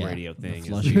radio The thing. Is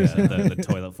flushing the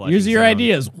toilet flushing. Here's your sound.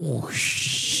 ideas.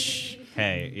 Whoosh.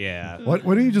 Hey, yeah. Why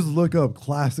don't you just look up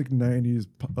classic '90s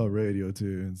radio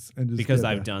tunes and just Because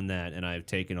get I've that? done that and I've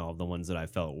taken all of the ones that I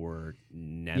felt were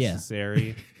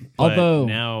necessary. But Although-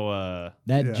 now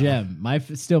That Yeah. gem,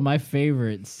 still my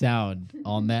favorite sound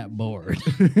on that board.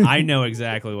 I know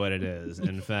exactly what it is.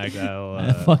 In fact, I'll.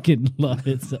 I fucking love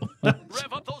it so much.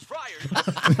 Rev up those fryers.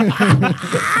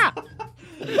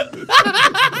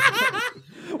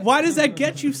 Why does that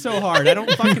get you so hard? I don't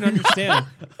fucking understand.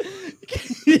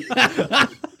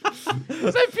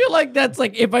 I feel like that's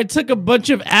like if I took a bunch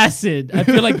of acid, I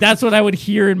feel like that's what I would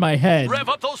hear in my head. Rev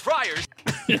up those fryers.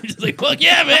 Just like, fuck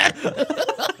yeah, man.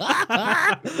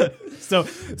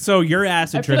 So your I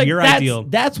acid feel trip, like your that's, ideal.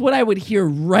 that's what I would hear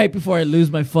right before I lose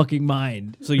my fucking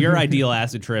mind. So your ideal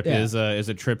acid trip Yeah. is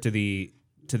a trip to the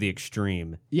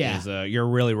extreme. Yeah. Is, you're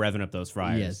really revving up those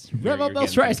fryers. Yes. You're- Rev up you're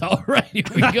those getting- fries. All right, here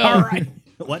we go. All right.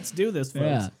 Let's do this, folks.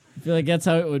 Yeah. I feel like that's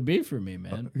how it would be for me,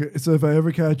 man. Okay, so if I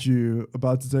ever catch you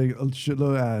about to take a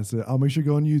shitload of acid, I'll make sure to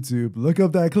go on YouTube, look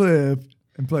up that clip,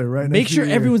 and play it right next Make to sure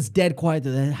you. everyone's dead quiet.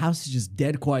 The house is just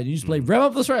dead quiet. You just play rev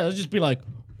up those fries. Let's just be like,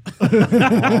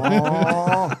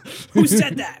 Who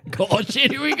said that? oh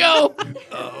shit, here we go.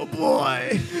 Oh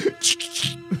boy.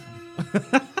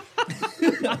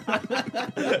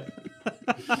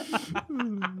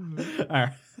 All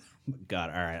right. God.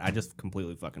 All right. I just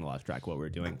completely fucking lost track of what we were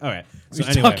doing. All right. So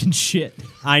We're anyway, talking shit.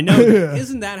 I know.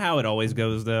 Isn't that how it always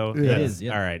goes, though? Yeah. It is,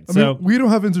 yeah. All right. I So mean, we don't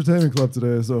have entertainment club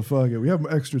today, so fuck it. We have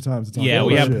extra time to talk. yeah, about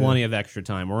we have shit. plenty of extra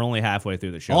time. We're only halfway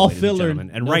through the show, All ladies and filler,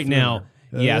 gentlemen. And no right now,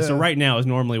 filler. so Yeah. right now is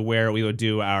normally where we would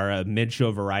do our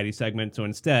mid-show variety segment. So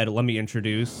instead, let me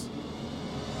introduce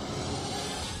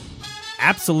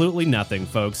absolutely nothing,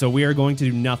 folks. So we are going to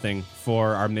do nothing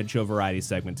for our mid-show variety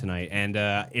segment tonight, and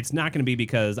it's not going to be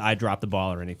because I dropped the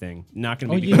ball or anything. Not going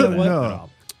to be Oh, you because know of what? that No. at all.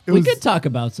 It We was- could talk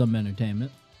about some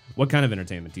entertainment. What kind of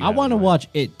entertainment do you I have want to in mind? watch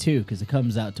it too because it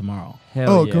comes out tomorrow. Hell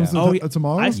Oh, yeah. it comes Oh, yeah.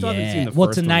 tomorrow. I still haven't seen the Well,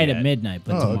 first one tonight yet. at midnight,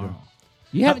 but Oh, okay. tomorrow.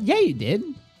 You haven't? Yeah, you did.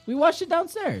 We watched it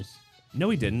downstairs. No,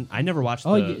 we didn't. I never watched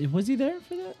Oh, the... was he there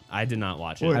for that? I did not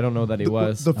watch it. Wait, I don't know that he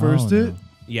was. the first Oh, hit. no.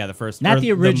 Yeah, the first... Not or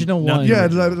the original not one. the Yeah,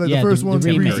 original. like Yeah, the first the one's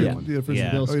remake, recent yeah. one. Yeah, first Yeah.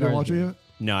 one. Bill Oh, you didn't watch it Skarsgård. yet?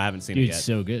 No, I haven't seen Dude, it it's yet.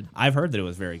 so good. I've heard that it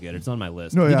was very good. It's on my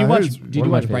list. No, Did yeah, you I watch? heard it's Did you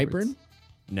one watch of my favorites. Brightburn?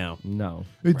 No. No.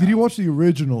 Wait, did you watch the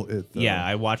original It? Though? Yeah,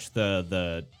 I watched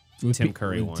the With Tim P-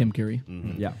 Curry with one. Tim Curry.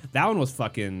 Mhm. Yeah. That one was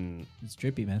fucking... It's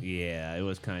trippy, man. Yeah, it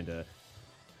was kind of...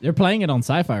 They're playing it on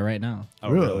Sci-Fi right now. Oh,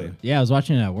 Really? really? Yeah, I was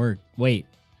watching it at work. Wait,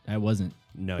 I wasn't.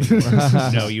 No, you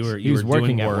weren't. No, you were. He was were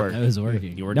working doing at work. I was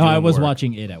working. You were no, I doing was work.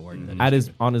 watching it at work.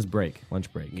 On his break,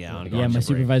 lunch break. Yeah, on Yeah, lunch my break.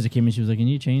 supervisor came in. She was like, "Can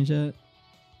you change that?"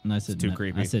 And I said, too no.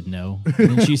 creepy. I said no.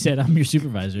 And then she said, "I'm your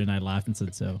supervisor," and I laughed and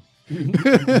said so.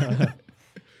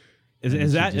 Is she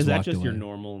that just walked just your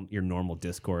away. normal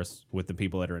discourse with the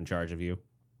people that are in charge of you?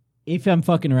 If I'm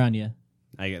fucking around you,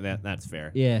 I get that. That's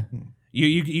fair. yeah.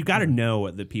 You got to know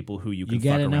the people who you can You fuck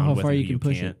gotta around know how with far and you who can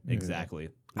push can't. it. Exactly.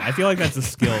 I feel like that's a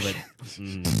skill that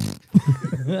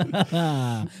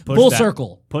Push Full that-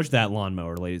 circle. push that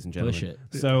lawnmower, ladies and gentlemen. Push it.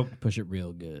 So Push it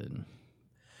real good.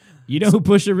 You know who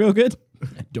pushed it real good?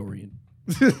 Dorian.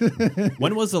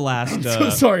 when was the last?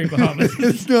 Sorry,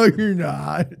 Bahamas. No, you're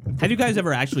not. Have you guys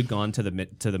ever actually gone to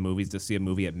the movies to see a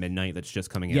movie at midnight that's just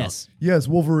coming Yes. Yes,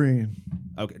 Wolverine.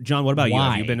 out? Okay, John. What about you?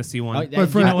 Have Why? you been to see one? Oh, My you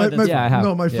friend, know what? my, Yeah, I have.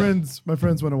 no, my Yeah. friends went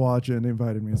to watch it and they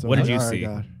invited me. So What I'm did like, you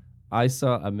all right, see? God. I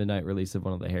saw a midnight release of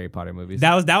one of the Harry Potter movies.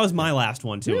 That was my last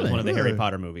one too. It was Really? one of the Harry Really?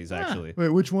 Potter movies actually. Wait,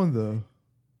 which one though?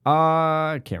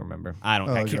 I can't remember. I Oh,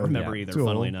 can't okay. remember Yeah. either. Too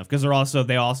Funnily old. enough, because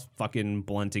they all fucking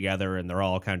blend together and they're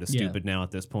all kind of Yeah. stupid now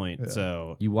at this point.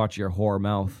 So You watch your whore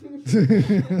mouth.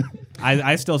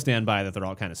 I still stand by that they're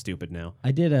all kind of stupid now.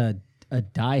 I did a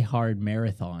Die Hard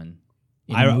marathon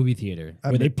in I- a movie theater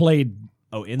At where they mid- played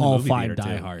Oh, in the all movie 5 theater,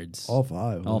 Die too. Hards. All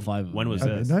 5. All 5 of When them. was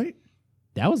At this? midnight?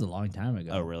 That was a long time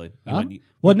ago. Oh, really? You Huh? went-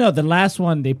 Well, no, the last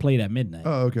one they played at midnight.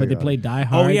 Oh, okay, But they got played Die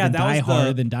Hard, yeah, then that Die was the-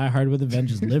 Hard, then Die Hard with a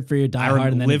Vengeance, Live Free or Die I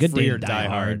Hard, and then Live A Good Free Day or to Die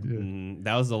Hard.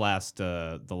 That was the last.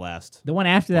 The last. The one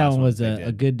after that Last one one was they a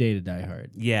did. Good Day to Die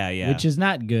Hard, Yeah, yeah. which is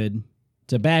not good.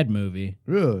 It's a bad movie.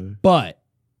 Really? But,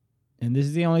 and this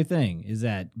is the only thing, is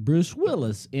that Bruce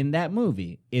Willis in that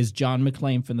movie is John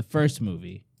McClane from the first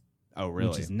movie, oh, really?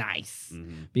 which is nice.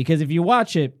 Mhm. Because if you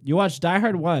watch it, you watch Die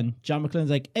Hard 1, John McClane's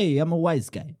like, hey, I'm a wise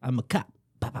guy. I'm a cop.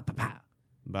 Pa, pa, pa, pa.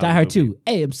 About Die the Hard movie. 2,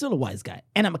 hey, I'm still a wise guy.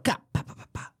 And I'm a cop. Pa, pa, pa,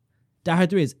 pa. Die Hard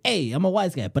 3 is, hey, I'm a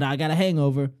wise guy, but I got a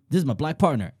hangover. This is my black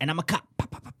partner. And I'm a cop. Pa,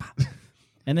 pa, pa, pa.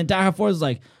 And then Die Hard 4 is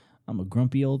like, I'm a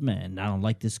grumpy old man. And I don't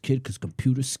like this kid because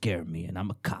computers scare me. And I'm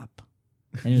a cop.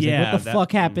 And he was Yeah, like, what the that-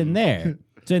 fuck happened there?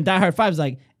 So in Die Hard 5 is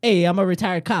like, hey, I'm a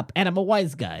retired cop. And I'm a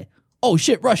wise guy. Oh,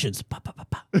 shit, Russians. Pa, pa, pa,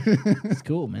 pa. It's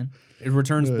cool, man. It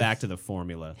returns back to the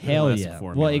formula. the Hell classic yeah.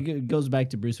 formula. Well, it goes back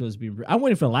to Bruce Willis being. I'm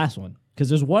waiting for the last one because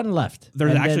there's one left.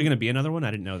 There's And actually then- going to be another one.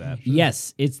 I didn't know that.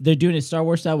 Yes, they're doing it Star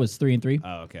Wars style with 3 and 3. Oh,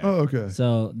 okay. Oh, okay.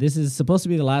 So this is supposed to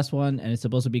be the last one, and it's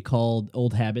supposed to be called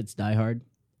Old Habits Die Hard,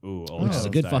 Ooh, old which is a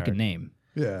Habits good Die fucking Hard. name.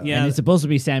 Yeah. Yeah. And it's supposed to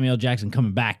be Samuel Jackson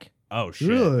coming back Oh shit.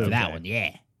 Really? for that Okay. one.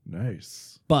 Yeah,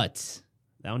 Nice. but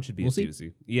That one should be We'll a see.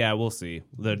 doozy. Yeah, we'll see.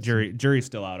 The jury's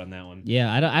still out on that one.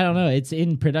 yeah, I don't know. It's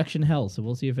in production hell, so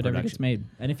we'll see if it ever gets Production. made.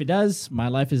 And if it does, my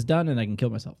life is done, and I can kill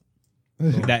myself.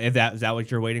 Is that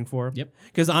what you're waiting for? Yep.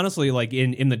 Because honestly, like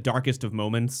in the darkest of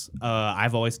moments,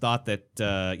 I've always thought that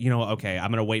okay,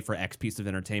 I'm gonna wait for X piece of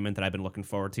entertainment that I've been looking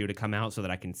forward to come out so that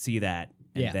I can see that,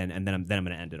 and Yeah. then I'm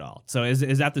gonna end it all. So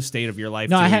is that the state of your life?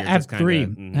 No, too? I You're have just kinda- 3.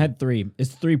 mhm. I had 3. It's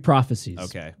 3 prophecies.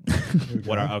 Okay.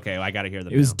 What are okay? I got to hear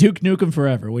them. It was now. Duke Nukem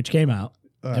Forever, which came out.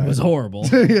 It was horrible.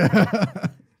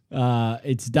 Yeah.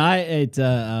 It's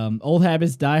Old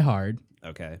Habits Die Hard,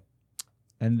 Okay.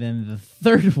 and then the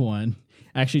third one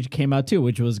actually came out too,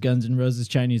 which was Guns N' Roses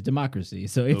Chinese Democracy.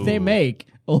 So if they Ooh. make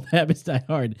Old Habits Die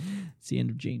Hard, it's the end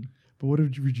of Gene. But what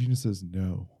if Regina says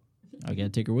no? I gotta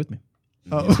take her with me.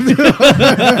 Oh.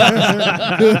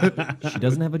 She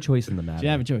doesn't have a choice in the matter. She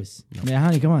didn't have a choice. Yeah,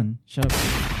 honey, come on, shut up.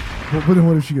 But then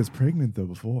what if she gets pregnant though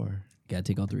before? Gotta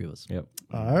take all three of us. Yep.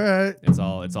 All right. It's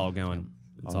all going.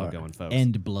 It's all going, folks.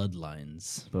 End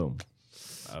bloodlines. Boom.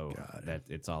 Oh, that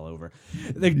it's all over.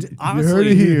 You Honestly, heard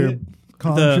it here.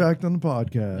 Contract on the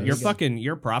podcast.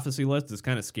 Your prophecy list is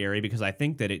kind of scary because I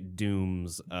think that it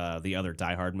dooms the other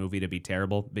Die Hard movie to be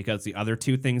terrible because the other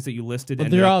two things that you listed But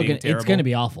ended they're up all being gonna. terrible. It's gonna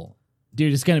be awful,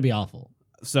 dude. It's gonna be awful.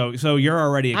 So you're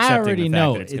already accepting I already the fact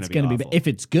know that it's gonna be be. awful. If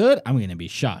it's good, I'm gonna be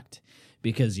shocked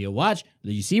because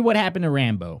you see what happened to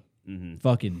Rambo.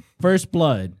 Fucking First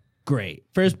Blood, great.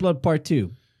 First Blood Part 2,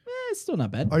 it's still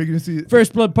not bad. Are you going to see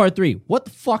First Blood Part 3, what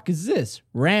the fuck is this?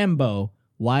 Rambo,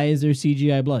 why is there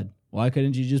CGI blood? Why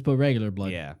couldn't you just put regular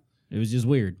blood? Yeah. It was just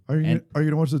weird. Are you And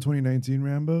going to watch the 2019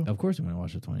 Rambo? of course I'm going to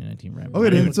watch the 2019 Rambo.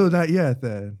 Okay, then, so not yet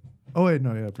then. Oh, wait,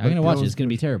 no, yeah. I'm going to watch it. It's going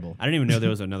to be terrible. I didn't even know there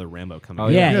was another Rambo coming. Oh,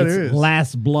 out. Yeah, Yeah, there it's is.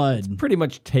 Last Blood. Pretty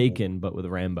much Taken, but with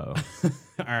Rambo. All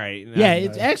right. Yeah,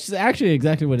 it's actually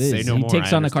exactly what it Say is. no He more,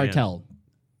 takes I on a understand. cartel.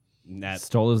 That's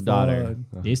Stole his daughter.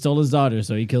 He stole his daughter,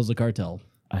 so he kills the cartel.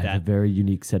 I have a very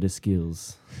unique set of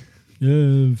skills.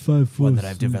 Yeah, 5 one that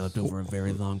I've developed over a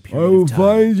very long period I will of time.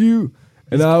 find you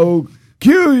and I will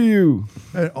kill you.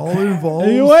 And all involved.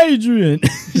 Hey, yo, Adrian.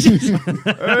 She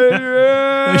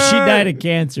died of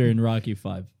cancer in Rocky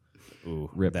 5. Ooh,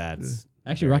 Rip. that's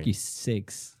Actually, Rocky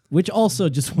 6, which also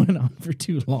just went on for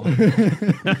too long.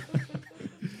 kind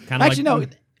of Actually, no.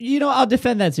 I'll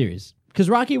defend that series. Because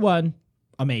Rocky 1,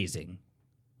 amazing.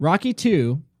 Rocky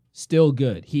 2, still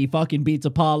good. He fucking beats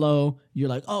Apollo. You're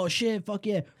like, oh, shit, fuck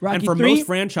yeah. Rocky And for 3, most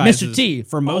franchises, Mr. T.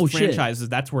 for most Oh, shit. franchises,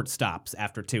 that's where it stops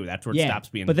after 2. That's where it stops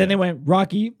being. But then they good. went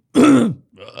Rocky,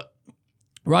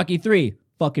 Rocky 3,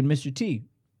 fucking Mr. T.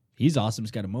 He's awesome.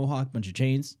 He's got a mohawk, bunch of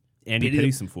chains. And he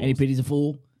pities some fools. And he pities a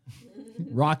fool.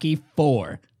 Rocky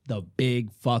 4, the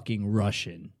big fucking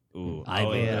Russian. Ooh, I oh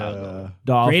will- yeah.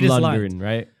 Dolph Greatest Lundgren,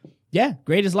 right? Yeah,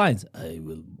 greatest lines. I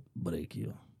will break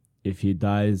you. If he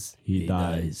dies, he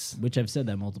dies. Which I've said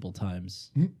that multiple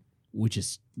times. Which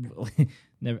is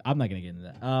never. I'm not gonna get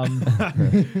into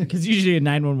that. Because usually a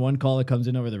 911 call that comes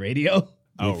in over the radio.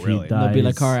 Oh If he really? dies, There'll be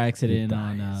a car he accident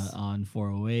dies. on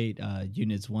 408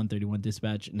 units 131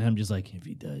 dispatch, and I'm just like, if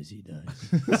he dies, he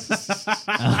dies.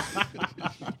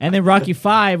 And then Rocky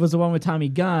 5 was the one with Tommy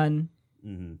Gunn,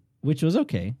 Mhm. which was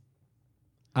okay.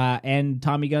 And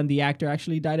Tommy Gunn, the actor,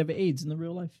 actually died of AIDS in the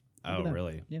real life. Look Oh at that.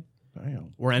 really? Yeah.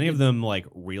 Damn. Were any of them like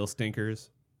real stinkers?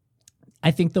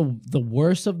 I think the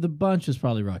worst of the bunch was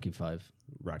probably Rocky 5.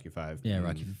 Rocky 5. Yeah,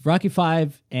 Rocky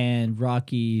 5 and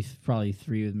Rocky probably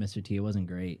 3 with Mr. T. It wasn't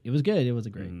great. It was good. It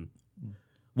wasn't great.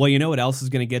 Well, you know what else is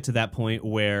going to get to that point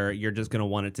where you're just going to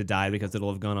want it to die because it'll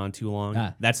have gone on too long?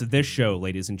 Ah. That's this show,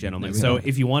 ladies and gentlemen. There we So go.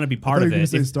 if you want to be I part thought you of were going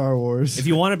it, to say Star Wars. if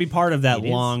you want to be part of that It is.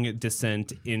 long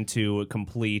descent into a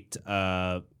complete,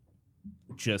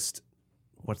 just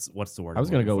what's the word? I was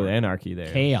I'm going to go looking with for? anarchy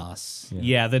there. Chaos.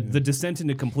 Yeah, the descent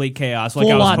into complete chaos. Full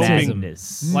Like I was autism. hoping.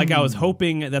 Madness. Like I was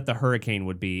hoping that the hurricane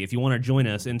would be. If you want to join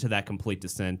us into that complete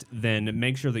descent, then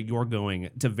make sure that you're going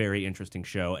to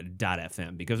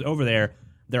veryinteresting.show.fm because over there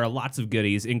are lots of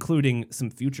goodies, including some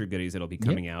future goodies that'll be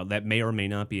coming out that may or may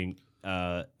not be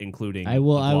including. I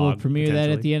will the blog, premiere that at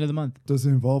potentially. the end of the month. Does it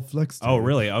involve flex tape? Oh,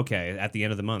 really? Okay, at the end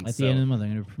of the month. At the end of the month,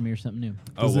 I'm going to premiere something new.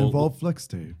 Does it involve flex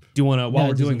tape? Do you want to while No,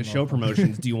 we're it doing the doesn't show involve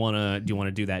promotions? Do you want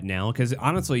to do that now? Because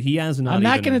honestly, he has not. I'm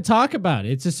not even- going to talk about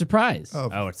it. It's a surprise. Oh,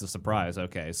 Oh, it's a surprise.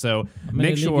 Okay, so I'm gonna make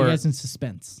leave you sure. guys in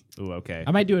suspense. Ooh, okay.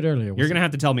 I might do it earlier. You're gonna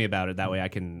have to tell me about it. That way, I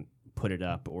can put it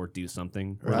up or do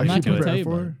something. Or I'm not actually gonna prepare tell you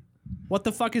for about it. What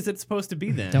the fuck is it supposed to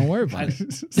be then? Don't worry about it.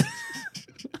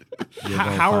 You're How,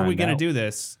 gonna how are we find going to out. do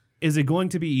this? Is it going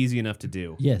to be easy enough to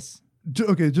do Yes.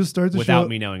 Okay, just start the without show.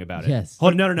 me knowing about it? Yes.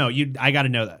 Hold, no. I got to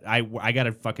know that. I got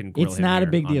to fucking. Grill It's him not a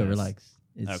here big on deal. this. Relax.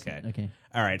 It's, Okay. Okay.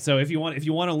 All right. So if you want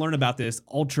to learn about this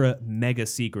ultra mega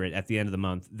secret at the end of the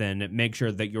month, then make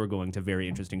sure that you're going to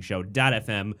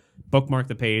veryinteristingshow.fm. Bookmark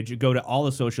the page. Go to all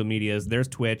the social medias. There's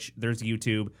Twitch. There's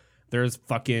YouTube. There's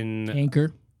fucking.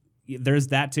 Anchor. There's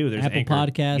that too. There's Apple Anchor.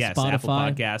 Podcasts, yes, Spotify. Apple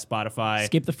Podcasts, Spotify.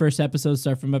 Skip the first episode.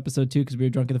 Start from episode 2 because we were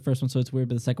drunk in the first one, so it's weird.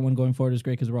 But the second one going forward is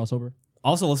great because we're all sober.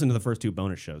 Also, listen to the first 2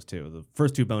 bonus shows too. The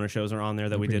first 2 bonus shows are on there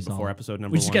that we did pretty before solid. episode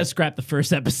number We just 1. got to scrap the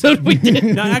first episode we did.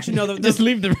 No, actually, no. Just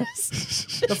leave the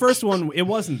rest. The first one, it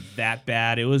wasn't that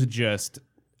bad. It was just,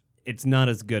 it's not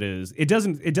as good as it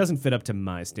doesn't fit up to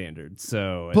my standards.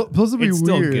 So Plus, it'd be it's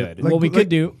still weird. good. Like- what we could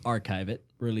do, archive it,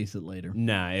 release it later.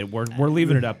 Nah, we're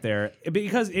leaving it up there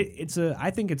because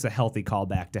I think it's a healthy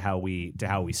callback to how we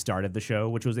started the show,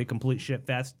 which was a complete shit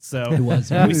fest. So It was.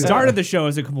 we started the show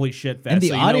as a complete shit fest. And the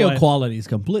so you know audio what? quality is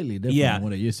completely different Yeah. than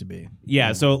what it used to be.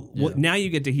 Yeah, so now you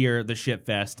get to hear the shit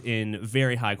fest in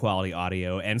very high quality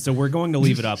audio, and so we're going to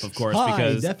leave it up, of course,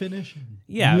 because definition.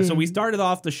 Yeah, so we started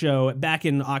off the show back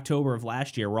in October of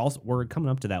last year. We're coming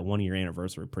up to that 1 year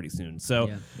anniversary pretty soon. So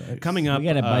coming up, We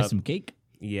gotta buy some cake.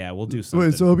 Yeah, we'll do something.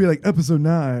 Wait, so it'll be like episode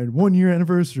 9, 1 year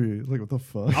anniversary. Like, what the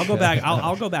fuck? I'll go back.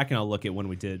 I'll go back and I'll look at when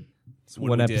we did.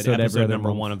 One episode every other number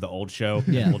month. 1 of the old show.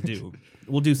 Yeah.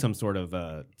 We'll do some sort of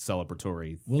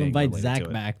celebratory. We'll thing invite related Zach to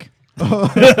it. back.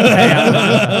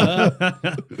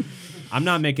 I'm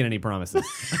not making any promises.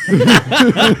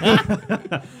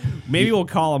 Maybe we'll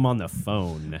call him on the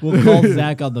phone. We'll call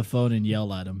Zach on the phone and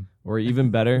yell at him. Or even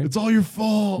better, It's all your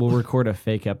fault. we'll record a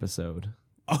fake episode.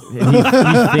 And he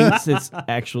thinks it's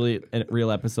actually a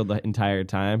real episode the entire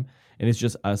time, and it's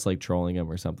just us like trolling him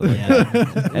or something. Like that.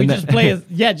 Yeah. we And just play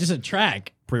just a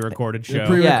track. Pre-recorded show.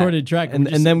 Pre-recorded track. and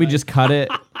then we just cut it.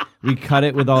 We cut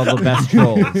it with all the best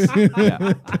trolls.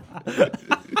 Yeah.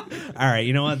 All right,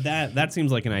 you know what? That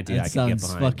seems like an idea That I can get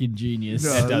sounds behind. fucking genius.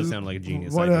 No. That does sound like a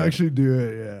genius Why idea. not actually do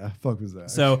it? Yeah, fuck with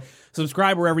that. So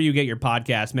subscribe wherever you get your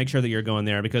podcast. Make sure that you're going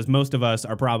there because most of us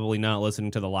are probably not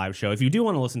listening to the live show. If you do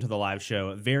want to listen to the live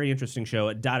show, very interesting show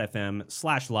at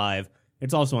 .fm/live.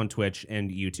 It's also on Twitch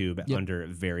and YouTube under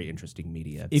Very Interesting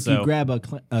Media. If you grab a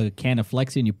can of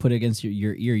Flexi and you put it against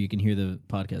your ear, you can hear the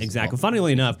podcast. Exactly.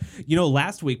 Funnily enough,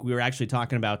 last week we were actually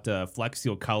talking about Flex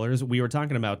Seal colors. We were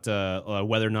talking about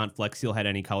whether or not Flex Seal had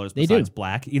any colors besides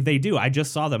black. They do. I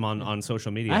just saw them on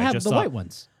social media. I have just the saw white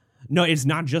ones. No, it's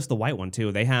not just the white one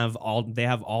too. They have all those They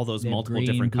have multiple green,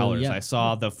 different blue, colors. yeah. I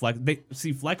saw the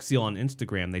Flex Seal on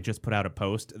Instagram. They just put out a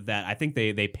post that I think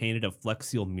they painted a Flex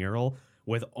Seal mural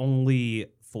with only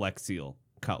Flex Seal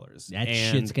colors. That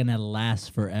And shit's gonna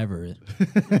last forever.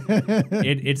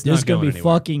 it's There's not gonna going be anywhere.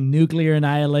 fucking nuclear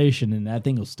annihilation, and that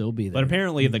thing will still be there. But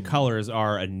apparently the colors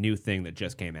are a new thing that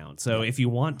just came out. So if you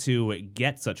want to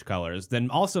get such colors,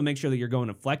 then also make sure that you're going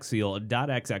to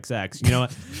flexseal.xxx. You know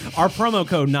what? Our promo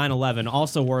code 911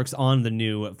 also works on the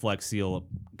new Flex Seal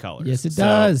colors. Yes, it So,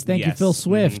 does. Thank you, yes. Phil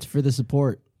Swift, for the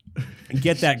support.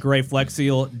 Get that gray Flex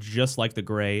Seal just like the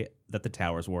gray that the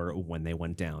towers were when they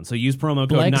went down. So use promo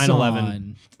code Flex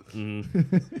 911. on.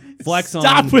 Flex on.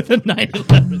 Stop with the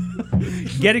 911.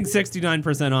 Getting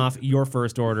 69% off your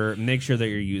first order. Make sure that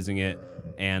you're using it.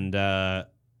 And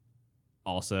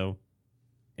also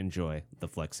enjoy the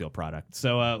Flex Seal product.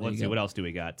 So let's see, what else do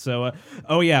we got? So,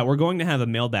 we're going to have a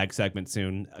mailbag segment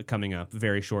soon coming up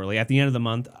very shortly. At the end of the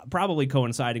month, probably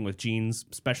coinciding with Gene's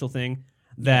special thing.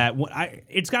 That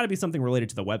it's got to be something related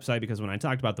to the website because when I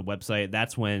talked about the website,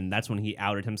 that's when he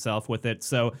outed himself with it.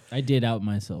 So I did out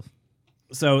myself.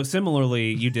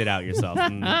 similarly, you did out yourself.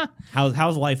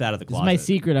 How's life out of the This is closet? my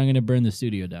secret. I'm going to burn the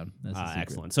studio down. That's the secret.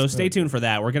 Excellent. So stay tuned for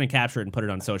that. We're going to capture it and put it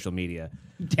on social media.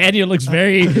 Daniel looks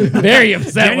very, very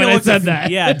upset when I looked said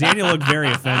that. Yeah, Daniel looked very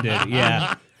offended.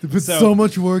 Yeah. They put so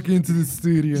much work into the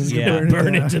studio. And Yeah,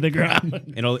 Burn down. it to the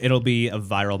ground. It'll be a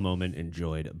viral moment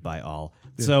enjoyed by all.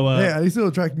 So Hey, at least it'll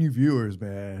attract new viewers,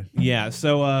 man. yeah.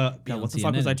 So God, what the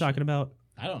fuck CNN was I and talking about?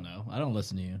 I don't know. I don't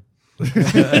listen to you.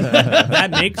 That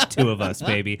makes 2 of us,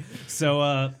 baby. So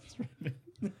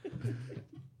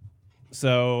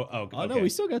Oh, okay. no, we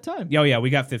still got time. Yeah, we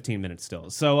got 15 minutes still.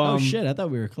 So Oh, shit. I thought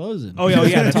we were closing. Oh, yeah,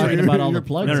 that's Talking right. about all the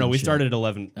plugs. No, and we shit. started at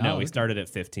 11. No, Oh, we okay. started at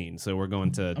 15. So we're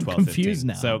going to 12. confused 15.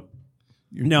 now. So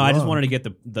You're no, I just drunk. wanted to get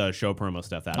the show promo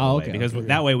stuff out of Oh, the way okay, because okay.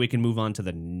 that way we can move on to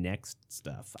the next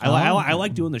stuff. I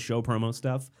like doing the show promo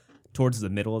stuff towards the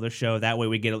middle of the show. That way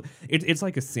we get it's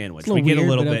like a sandwich. It's a little We get a weird,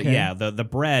 little but bit. okay. Yeah, the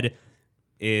bread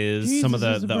is some of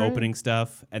Jesus, is the the bread? opening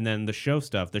stuff, and then the show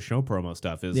stuff, the show promo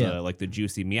stuff is Yeah. like the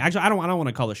juicy meat. Actually, I don't want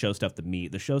to call the show stuff the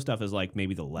meat. The show stuff is like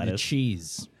maybe the The lettuce.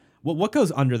 cheese. Well, what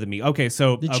goes under the meat? Okay,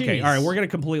 so The okay, cheese. all right, we're gonna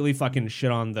completely fucking shit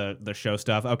on the show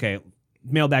stuff. Okay,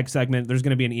 mailbag segment. There's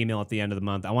gonna be an email at the end of the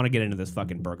month. I want to get into this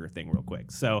fucking burger thing real quick.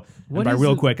 So, What and by is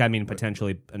real it? quick, I mean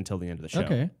potentially until the end of the show.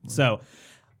 Okay. So,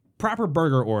 proper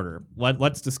burger order.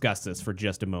 Let's discuss this for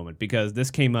just a moment because this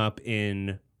came up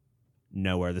in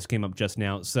nowhere. This came up just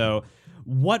now. So,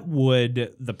 what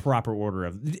would the proper order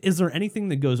of? Is there anything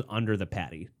that goes under the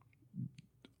patty?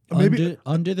 Maybe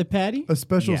under the patty? a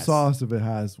special Yes. sauce if it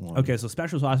has one. Okay, so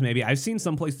special sauce maybe. I've seen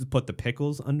some places put the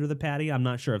pickles under the patty. I'm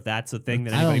not sure if that's a thing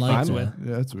that I don't anybody like fucks that. with.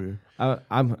 Yeah, that's weird.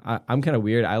 I'm kind of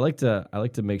weird. I like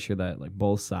to make sure that like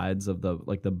both sides of the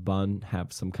bun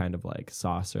have some kind of like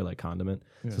sauce or like condiment.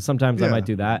 So sometimes I Yeah. might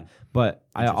do that, but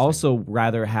I also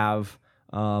rather have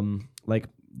like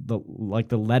the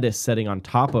lettuce sitting on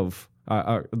top of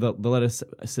the lettuce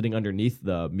sitting underneath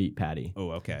the meat patty. Oh,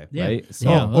 okay. Yeah. Right? So-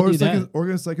 Yeah, we'll or do a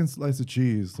that. second slice of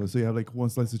cheese. So you have like one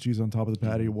slice of cheese on top of the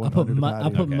patty, one I'll put, under the patty. I'll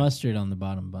put Okay. mustard on the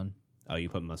bottom bun. Oh, you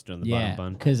put mustard on the Yeah, bottom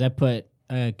bun. because I put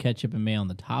ketchup and mayo on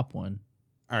the top one.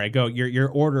 All right, go. Your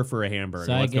order for a hamburger.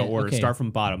 So I Let's go get- order. okay. Start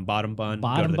from bottom. Bottom bun.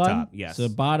 Bottom go to the bun. top. Yes. So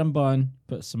bottom bun.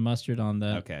 Put some mustard on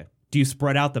that. Okay. Do you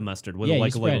spread out the mustard with Yeah,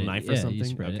 like you a little spread it. knife Yeah, or you something?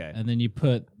 spread Okay. it. And then you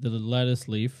put the lettuce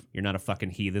leaf. You're not a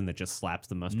fucking heathen that just slaps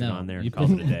the mustard No, on there you and calls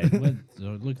put- it a day. What,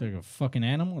 so it looked like a fucking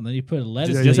animal. And then you put a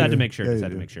lettuce Yeah, leaf. Just yeah, had to yeah. make sure. Yeah, Just you had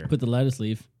to do. make sure. Put the lettuce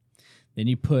leaf. Then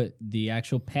you put the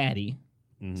actual patty.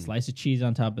 Slice of cheese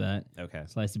on top of that. Okay.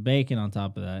 Slice of bacon on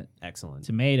top of that. Excellent.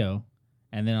 Tomato.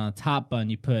 And then on the top bun,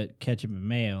 you put ketchup and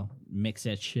mayo. Mix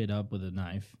that shit up with a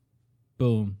knife.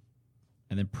 Boom.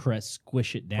 And then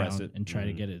squish it down Press it. and try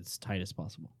to get it as tight as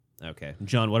possible. Okay.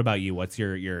 John, what about you? What's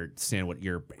your sandwich,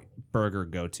 your burger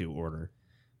go-to order?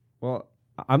 Well,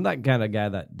 I'm that kind of guy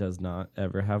that does not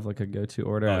ever have like a go-to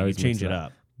order. I Oh, you always change mix it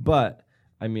up. But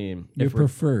I mean, Your if we're-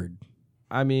 preferred.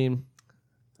 I mean,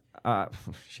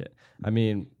 shit. I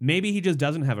mean, Maybe he just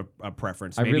doesn't have a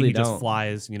preference. I Maybe really he just don't.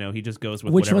 flies. He just goes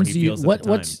with Which whatever ones he do you? feels What at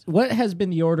the time. what has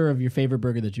been the order of your favorite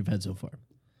burger that you've had so far?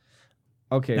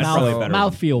 okay, That's probably so better.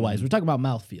 Mouthfeel wise, we're talking about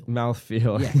mouthfeel.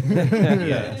 mouthfeel.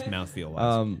 Yeah, it's mouthfeel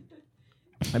wise.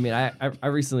 I mean, I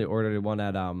recently ordered one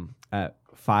at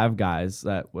Five Guys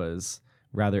that was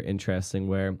rather interesting,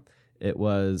 where it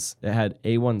had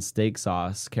A1 steak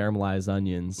sauce, caramelized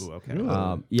onions. Ooh,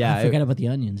 okay. Yeah, I forgot about the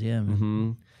onions. Yeah,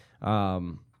 man.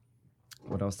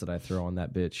 What else did I throw on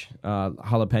that bitch?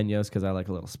 Jalapenos, because I like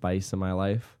a little spice in my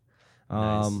life.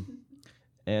 Nice.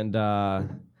 And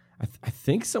I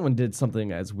think someone did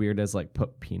something as weird as like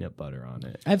put peanut butter on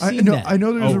it. I've I seen know. that. I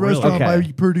know there's Oh, a really? restaurant Okay.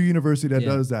 by Purdue University that Yeah.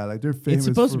 does that. Like they're famous. It's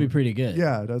supposed to for- be pretty good.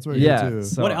 Yeah, that's right. Yeah, Too.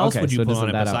 so- What else okay, would you so put isn't on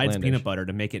it that besides outlandish? peanut butter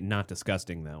to make it not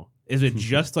disgusting though? Is it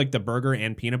just like the burger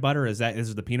and peanut butter? Is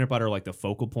the peanut butter like the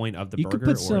focal point of the You burger? could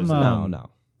put or some, is it- No.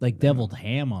 like deviled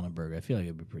ham on a burger. I feel like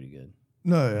it'd be pretty good.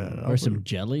 No, yeah. Or some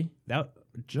jelly. that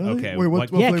jelly. okay, Wait, what?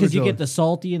 like- what Yeah, flavor because you jelly? get the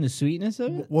salty and the sweetness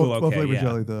of it. What, Ooh, what okay, flavor yeah.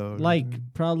 jelly though?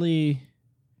 Like probably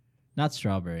not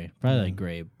strawberry. Probably like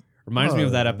grape. reminds me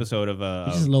of that Oh. episode of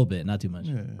Just a little bit, not too much.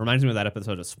 Yeah. reminds me of that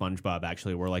episode of SpongeBob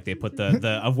actually, where like they put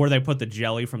the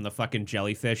jelly from the fucking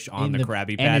jellyfish on In the the- Krabby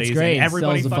and Patties, it's great. It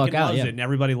everybody sells the fucking fuck out, loves yeah. it, and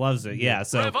everybody loves it. Yeah,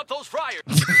 so Rev up those fryers.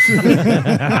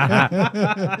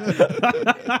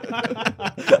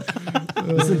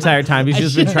 This entire time he's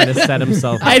just been trying to set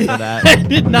himself up I, for that. I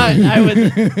did not.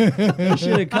 I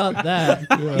should have caught that.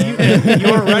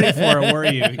 you weren't ready for it, were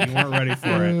you? You weren't ready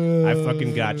for it. I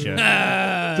fucking gotcha.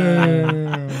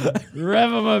 Damn.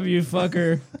 Rev them up, you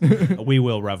fucker. We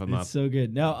will rev them up. It's so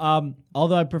good. No,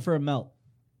 although I prefer melt.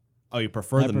 Oh, you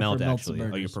prefer I the prefer melt melts of actually? Oh,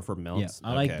 you burgers. prefer Yeah, melts?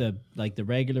 I like Okay. the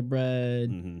regular bread,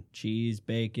 Mhm. cheese,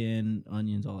 bacon,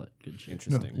 onions, all that good shit.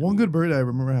 No, Interesting. one good burger I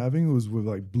remember having was with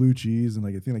like blue cheese and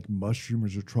like I think like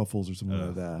mushrooms or truffles or something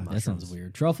like that. That sounds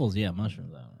weird. Truffles, yeah,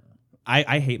 mushrooms. I don't know.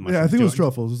 I hate mushrooms. Yeah, I think it was too.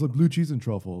 truffles. It was like blue cheese and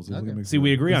truffles. It was, like, Okay. mixed See, we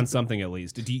in. agree on something at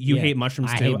least. Do you Yeah, hate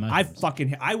mushrooms I too? hate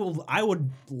mushrooms. I would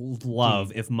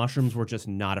love if mushrooms were just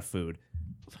not a food.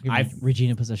 Fucking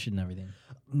Regina possession and everything.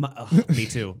 Me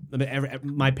too. I mean,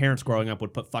 my parents growing up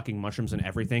would put fucking mushrooms in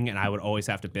everything, and I would always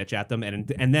have to bitch at them. And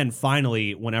then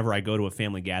finally, whenever I go to a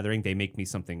family gathering, they make me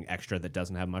something extra that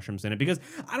doesn't have mushrooms in it because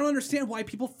I don't understand why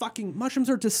people fucking mushrooms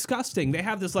are disgusting. They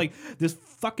have this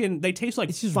fucking they taste like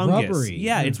It's just fungus. rubbery.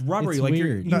 Yeah, it's rubbery. It's like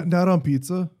weird. Not on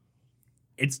pizza.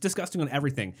 it's disgusting on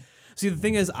everything. See, the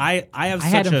thing is, I have I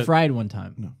had such them a fried one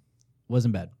time. No.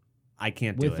 Wasn't bad. I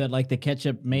can't do With it. like the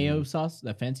ketchup mayo sauce,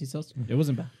 that fancy sauce. It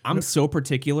wasn't bad. I'm so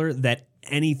particular that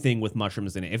anything with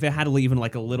mushrooms in it, if it had even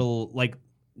like a little like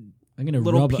I'm gonna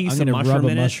little rub, piece I'm of gonna mushroom rub a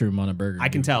in it, mushroom on a burger. I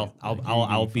can tell. Like,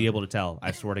 I'll be able to tell.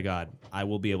 I swear to God, I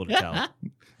will be able to tell.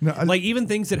 No, I, Like even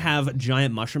things that have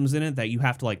giant mushrooms in it that you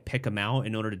have to like pick them out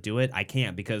in order to do it, I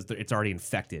can't because it's already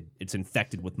infected. It's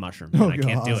infected with mushrooms, and I can't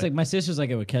do God. It's it. like my sister's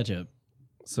like it with ketchup.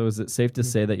 So is it safe to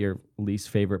say that your least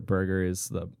favorite burger is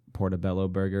the Portobello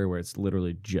burger, where it's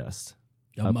literally just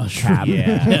A mushroom. cab?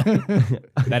 Yeah,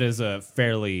 that is a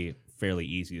fairly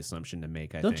easy assumption to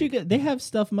make. I Don't think. you get? They have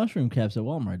stuffed mushroom caps at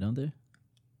Walmart, don't they?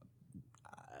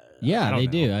 I Yeah, don't they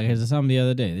know. do. I saw them the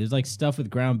other day. There's like stuff with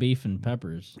ground beef and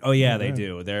peppers. Oh yeah, they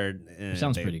do. They're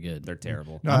Sounds pretty good. They're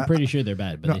terrible. No, I'm pretty sure they're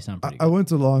bad, but no, they sound pretty I good. went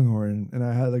to Longhorn and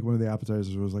I had like one of the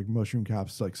appetizers was like mushroom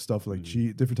caps, like stuff like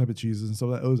cheese, different type of cheeses and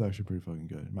stuff. It was actually pretty fucking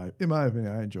good. In my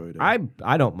opinion, I enjoyed it.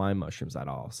 I don't mind mushrooms at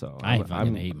all. So I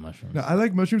fucking hate mushrooms. No, I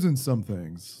like mushrooms in some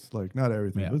things, like not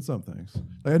everything, Yeah. but some things.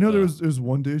 Like I know there's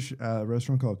one dish at a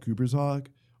restaurant called Cooper's Hawk,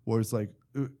 where it's like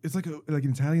an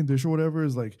Italian dish or whatever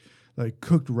is like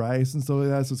cooked rice and stuff like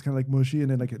that. So it's kind of like mushy,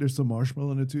 and then like there's some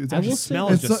marshmallow in it too. It's I actually will say- smell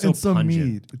and is just and so some pungent.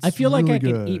 meat. It's I feel like really I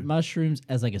could good. eat mushrooms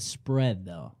as like a spread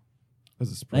though.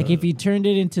 as a spread. Like if you turned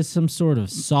it into some sort of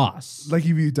sauce. like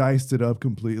if you diced it up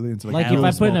completely into Like like if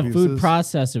I small put in a food pieces.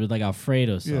 processor with like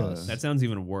Alfredo sauce. Yeah. That sounds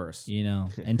even worse. You know,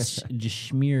 and just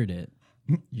smeared it.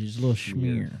 Just a little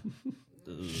smear.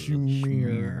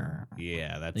 Schmear.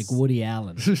 Yeah, that's Like Woody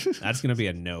Allen. that's gonna be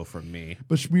a no from me.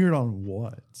 But smeared on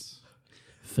what?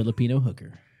 Filipino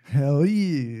hooker. Hell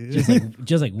yeah.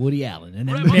 Just like Woody Allen. And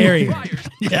then Rev up marry those her.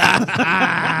 fryers.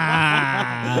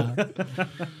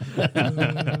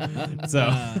 So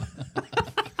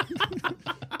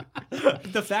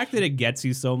the fact that it gets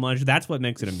you so much, that's what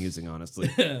makes it amusing, honestly.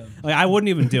 Like I wouldn't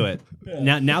even do it.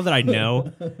 Now that I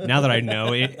know,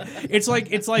 it's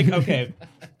like okay.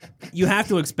 You have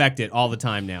to expect it all the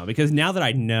time now because now that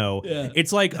I know,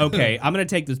 it's like, okay, I'm going to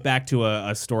take this back to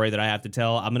a story that I have to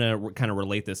tell. I'm going to kind of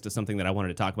relate this to something that I wanted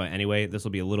to talk about anyway. This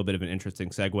will be a little bit of an interesting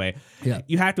segue. Yeah.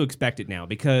 You have to expect it now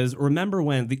because remember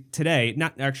when today,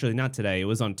 not today, it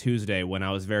was on Tuesday when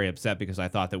I was very upset because I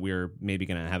thought that we were maybe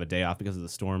going to have a day off because of the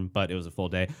storm, but it was a full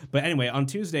day. But anyway, on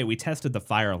Tuesday, we tested the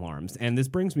fire alarms. And this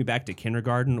brings me back to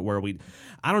kindergarten where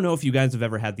I don't know if you guys have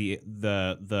ever had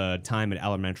the time at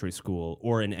elementary school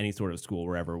or in any sort of school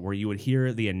wherever where you would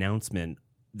hear the announcement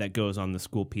that goes on the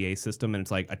school PA system and it's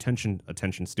like attention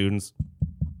students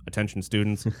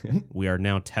we are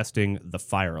now testing the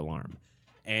fire alarm.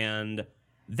 And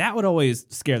that would always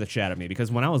scare the shit out of me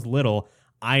because when I was little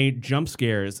jump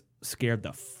scares scared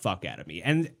the fuck out of me.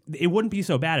 And it wouldn't be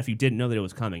so bad if you didn't know that it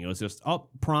was coming. It was just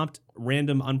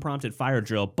random unprompted fire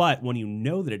drill, but when you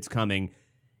know that it's coming,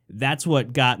 that's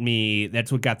what got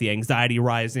the anxiety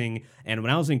rising. And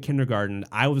when I was in kindergarten,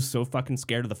 I was so fucking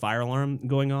scared of the fire alarm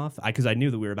going off because I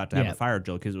knew that we were about to have a fire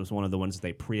drill because it was one of the ones that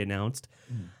they pre-announced.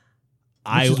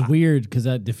 Which is weird because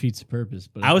that defeats the purpose.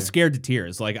 But I was scared to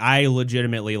tears. Like I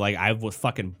legitimately, I was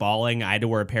fucking bawling. I had to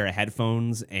wear a pair of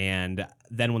headphones. And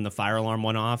then when the fire alarm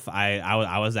went off,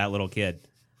 I was that little kid.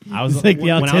 I was like the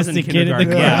when I was in autistic kid in the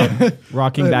kindergarten. crowd.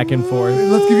 Rocking back and forth.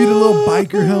 Let's give you the little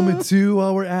biker helmet too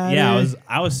while we're at it.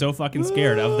 I was so fucking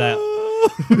scared of that.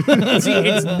 See,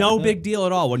 it's no big deal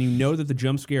at all when you know that the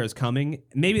jump scare is coming.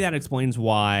 Maybe that explains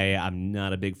why I'm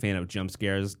not a big fan of jump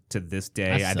scares to this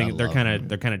day. I think they're kind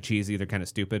of cheesy, they're kind of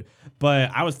stupid.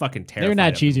 But I was fucking terrified. They're not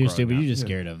of them cheesy or growing stupid. up. You're just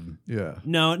scared of them. Yeah.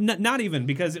 No, not even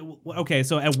because okay.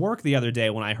 So at work the other day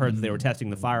when I heard that they were testing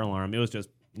the fire alarm, it was just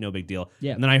no big deal.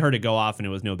 Yeah. And then I heard it go off and it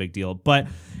was no big deal. But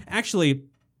actually,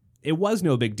 it was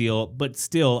no big deal, but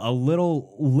still a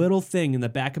little thing in the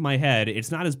back of my head.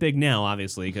 It's not as big now,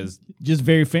 obviously, because Just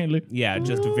very faintly. yeah,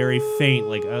 just very faint.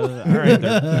 Like, all right,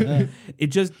 there.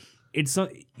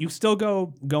 You still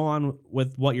go on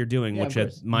with what you're doing, Yeah, which of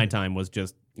at course. my time was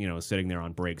just sitting there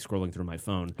on break, scrolling through my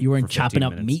phone. You weren't for 15 chopping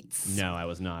up minutes. meats? No, I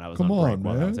was not. I was Come on break on,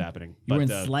 while that man. was happening. You weren't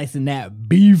But slicing that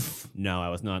beef. no, I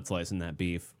was not slicing that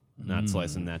beef. Not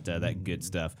slicing that good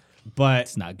stuff. But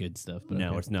It's not good stuff. But no,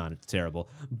 okay. it's not. It's terrible.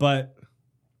 But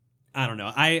I don't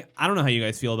know. I don't know how you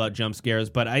guys feel about jump scares,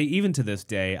 but even to this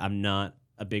day, I'm not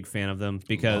a big fan of them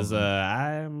because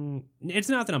it's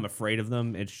not that I'm afraid of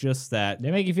them. It's just that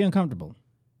They make you feel uncomfortable.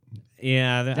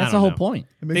 I That's don't the whole know. point.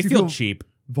 It They makes you feel cheap.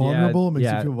 vulnerable. It makes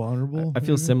Yeah. you feel vulnerable. I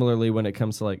feel similarly when it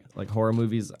comes to like horror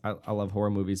movies. I love horror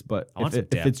movies, but I want some if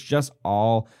depth. it's just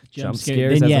all Jump jump scare,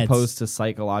 scares then as yeah, it's- opposed to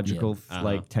psychological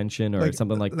like tension or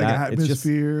something like that, it's just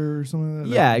atmosphere or something like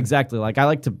that. yeah, exactly. Like I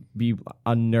like to be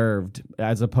unnerved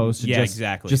as opposed to Yeah, just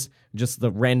exactly. just the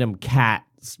random cat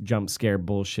jump scare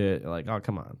bullshit. Like, oh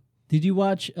come on, Did you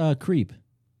watch Creep?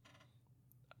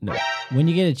 no. When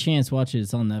you get a chance, watch it.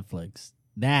 It's on Netflix.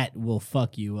 That will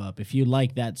fuck you up. If you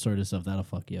like that sort of stuff, that'll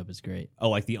fuck you up. It's great. Oh,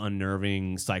 like the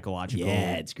unnerving psychological.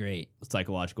 Yeah, it's great.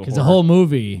 Psychological. Because the horror. whole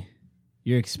movie,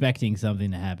 you're expecting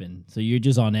something to happen. So you're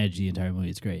just on edge the entire movie.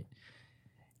 It's great.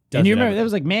 Does And you it remember, ever- that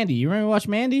was like Mandy. You remember watch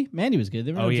Mandy? Mandy was good.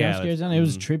 There were Oh, no yeah, jump scares on it. It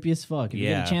was trippy as fuck. If you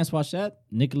Yeah. get a chance, watch that.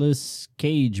 Nicolas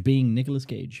Cage being Nicolas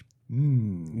Cage.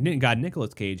 God,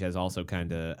 Nicolas Cage has also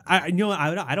kind of. I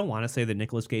don't want to say that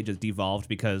Nicolas Cage has devolved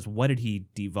because what did he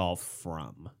devolve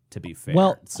from? To be fair,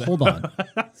 Well, So- hold on.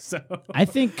 so I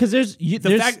think because there's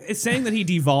saying that he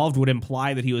devolved would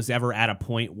imply that he was ever at a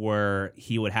point where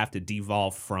he would have to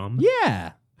devolve from.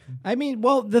 Yeah. I mean,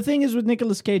 well, the thing is with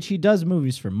Nicolas Cage, he does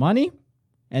movies for money,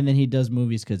 and then he does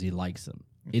movies because he likes them.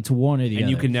 It's one or the other. And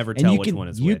you can never And tell you which can- one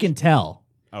is You which. can tell.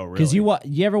 Oh, really? Because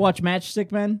you ever watch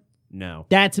Matchstick Men? No.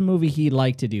 That's a movie he'd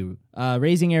like to do.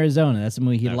 Raising Arizona, that's a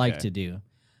movie he'd Okay. like to do.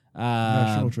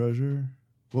 National Treasure.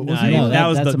 What No, was I- it? No, that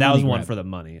was that's a that was money one grab. for the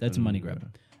money. That's a money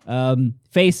grab.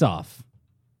 Face Off.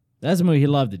 That's a movie he'd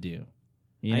love to do.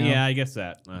 You know? Yeah, I guess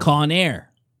that. Con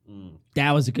Air.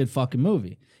 That was a good fucking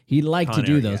movie. He'd like Con to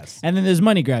do Air, those. yes. And then there's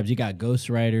money grabs. You got Ghost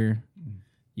Rider.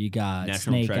 You got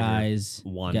National Snake Treasure, Eyes.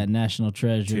 1, You got National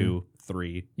Treasure. 2,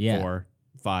 3, Yeah. 4,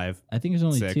 5. I think there's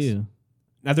only 6. 2.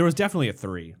 Now there was definitely a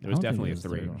 3. There was I don't definitely a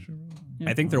think 3. there was a third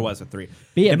I think there was a 3.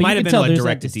 But yeah, it but might you have can been tell like there's that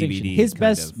direct to distinction. DVD. His kind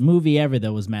best of. movie ever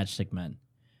though was Matchstick Men,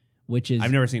 which is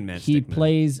I've never seen Matchstick he Men.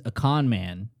 plays a con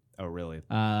man, Oh, really?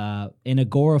 an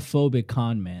agoraphobic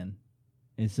con man.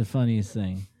 It's the funniest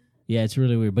thing. Yeah, it's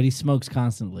really weird. But he smokes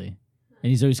constantly, and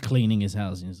he's always cleaning his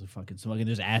house. And he's fucking smoking.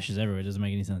 There's ashes everywhere. It doesn't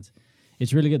make any sense.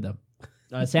 It's really good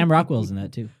though. Sam Rockwell's in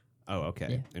that too. Oh, okay.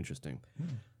 Yeah. Interesting.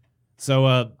 So,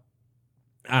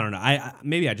 I don't know. I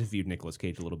maybe I just viewed Nicolas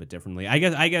Cage a little bit differently. I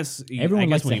guess Everyone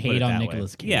likes when to you put hate it on that way.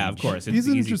 Nicolas Cage. Yeah, of course. It's He's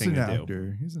the an easy thing interesting to do.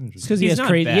 actor. He's an Because interesting. he He's has not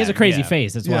crazy. He has a bad, crazy yeah.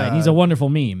 face. That's why. Yeah. And he's a wonderful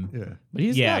meme. Yeah. But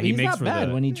he's Yeah, not, he he's makes not for bad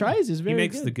the- when he tries. He's very He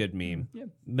makes good. the good meme. Yeah.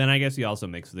 Then I guess he also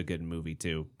makes the good movie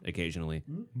too, occasionally.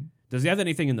 Does he have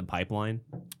anything in the pipeline?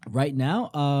 Right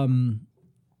now,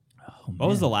 What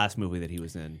was the last movie that he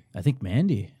was in? I think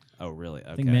Mandy. Oh, really?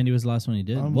 Okay. I think Mandy was the last one he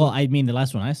did. Um, Well, I mean, the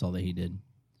last one I saw that he did.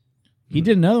 He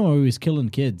did another one where he was killing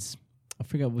kids. I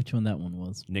forgot which one that one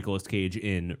was. Nicolas Cage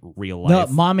in real No, life.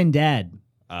 Mom and Dad.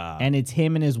 Uh, And it's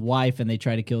him and his wife, and they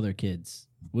try to kill their kids,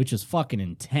 which is fucking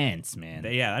intense, man.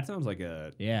 yeah, that sounds like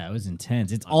a. Yeah, it was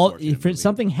intense. It's all Unfortunate if movie.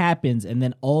 something happens, and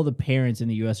then all the parents in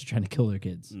the U.S. are trying to kill their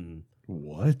kids.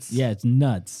 What? Yeah, it's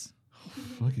nuts.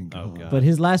 Fucking Oh, God. God. But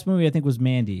his last movie, I think, was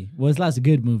Mandy. Well, his last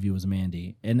good movie was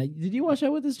Mandy. And did you watch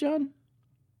that with us, John?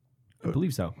 I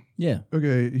believe so. Yeah.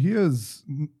 Okay, he has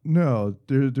no.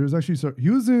 There's actually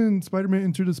he was in Spider-Man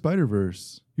Into the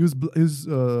Spider-Verse. He was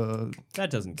That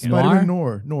doesn't count. Noir?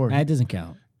 Spider-Man Noir. That doesn't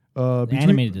count. Between,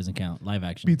 Animated doesn't count. Live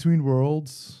action. Between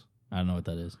Worlds. I don't know what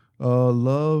that is.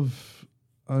 Love,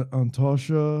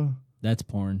 Antasha. That's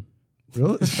porn.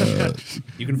 Really?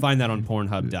 You can find that on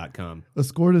Pornhub.com. A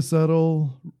Score to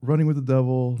Settle. Running with the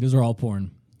Devil. Those are all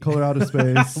porn. Color Out of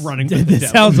Space. Running with the This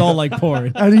devil. sounds all like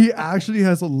porn. And he actually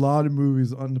has a lot of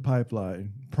movies on the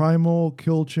pipeline. Primal,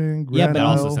 Kill Chain, Grand Yeah, but That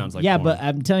also Isle. sounds like yeah, porn. but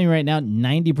I'm telling you right now,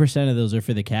 90% of those are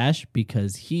for the cash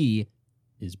because he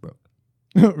is broke.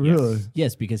 Really?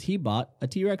 Yes, because he bought a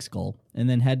T-Rex skull and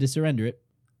then had to surrender it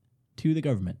to the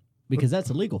government because that's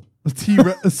illegal. A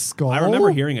T-Rex skull? I remember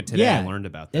hearing it today. I Yeah, learned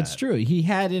about that. It's true. He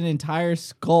had an entire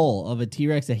skull of a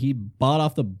T-Rex that he bought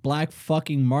off the black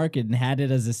fucking market and had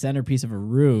it as a centerpiece of a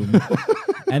room.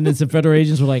 And then some federal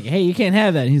agents were like, "Hey, you can't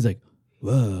have that." And he's like,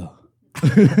 "Whoa."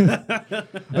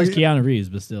 That was Keanu Reeves,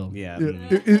 but still. Yeah.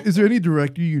 Yeah. Is there any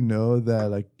director you know that,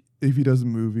 like, if he does a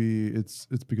movie, it's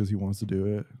because he wants to do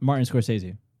it? Martin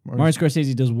Scorsese. Martin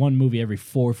Scorsese does one movie every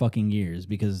 4 fucking years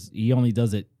because he only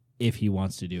does it if he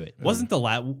wants to do it. Wasn't the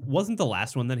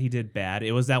last one that he did bad?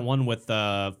 It was that one with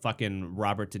fucking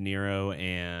Robert De Niro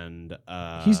and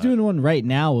He's doing one right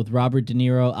now with Robert De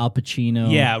Niro, Al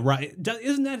Pacino. Yeah, right.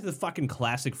 Isn't that the fucking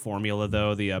classic formula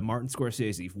though? The Martin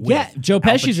Scorsese. With Yeah, Joe Al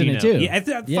Pesci's in it, Pacino. too. Yeah,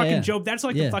 fucking Yeah. Joe. That's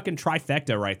like Yeah. the fucking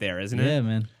trifecta right there, isn't it? Yeah,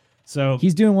 man. So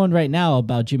He's doing one right now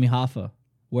about Jimmy Hoffa,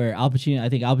 where Al Pacino, I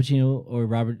think Al Pacino or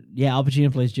Robert, Al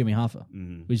Pacino plays Jimmy Hoffa,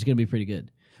 which is gonna be pretty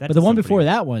good. That But the does one sound before pretty-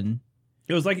 that one,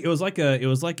 it was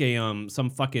like a some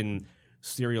fucking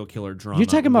serial killer drama. you're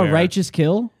talking about where- Righteous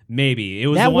Kill. Maybe it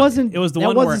was. That the one, wasn't. It was the that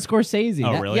one wasn't where Scorsese.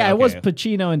 Oh, That- really? Yeah, it was Okay.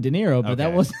 Pacino and De Niro, but that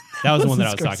Okay. wasn't. That was the one that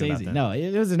I wasn't was talking about Scorsese. then. No,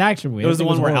 it was an action movie. it was the That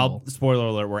one thing where horrible. spoiler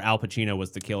alert, where Al Pacino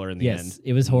was the killer in the Yes, end.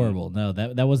 it was horrible. No,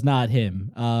 that was not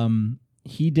him.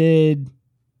 He did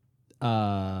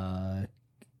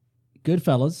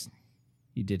Goodfellas.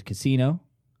 He did Casino.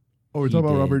 Oh, we're He talking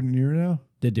about did. Robert De Niro now?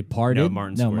 The Departed. No,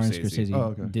 Martin Scorsese. Scorsese. Oh,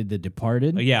 okay. Did The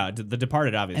Departed. Yeah, The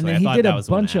Departed, obviously. And then I he thought did that a was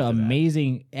the one bunch of after that.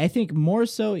 amazing. I think more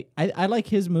so. I like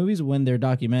his movies when they're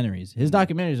documentaries. His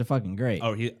documentaries are fucking great.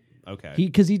 Oh, okay.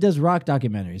 Because he does rock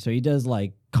documentaries, so he does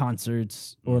like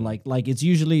concerts or like it's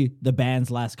usually the band's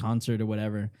last concert or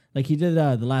whatever. Like he did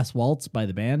the Last Waltz by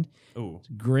the band. Ooh.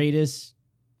 Greatest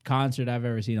concert I've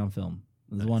ever seen on film.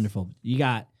 It was wonderful. You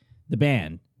got the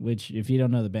band, which if you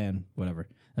don't know the band, whatever,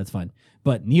 that's fine.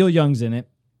 But Neil Young's in it.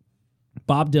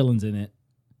 Bob Dylan's in it.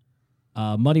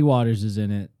 Muddy Waters is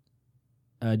in it.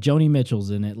 Joni Mitchell's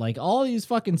in it. Like all these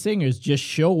fucking singers just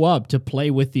show up to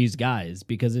play with these guys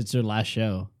because it's their last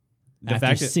show. The After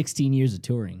fact that- 16 years of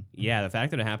touring. Yeah, the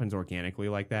fact that it happens organically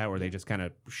like that, where they just kind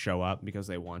of show up because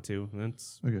they want to,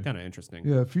 that's Okay. kind of interesting.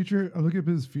 Yeah, I'm looking at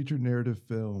his feature narrative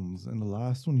films, and the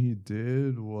last one he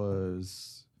did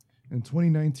was in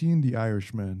 2019, The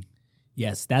Irishman.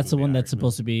 Yes, that's the one that's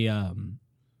supposed to be.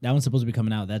 That one's supposed to be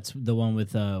coming out. That's the one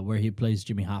with where he plays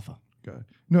Jimmy Hoffa. God.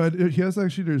 No, he has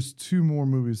actually. There's 2 more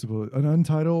movies: an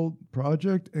Untitled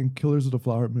Project and Killers of the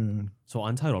Flower Moon. So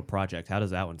Untitled Project, how does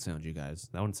that one sound, you guys?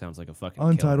 That one sounds like a fucking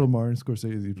Untitled Martin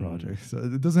Scorsese project. So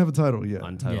it doesn't have a title yet. killer.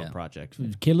 Untitled Yeah.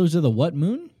 Project. Killers of the what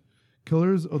moon?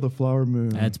 Killers of the Flower Moon.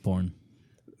 That's porn.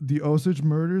 the Osage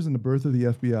murders and the birth of the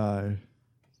FBI.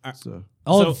 So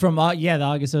Oh, from the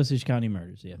August Osage County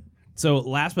murders. Yeah. So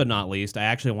last but not least, I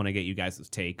actually want to get you guys'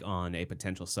 take on a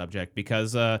potential subject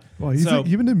because he's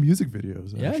even in music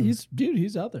videos. Yeah, actually.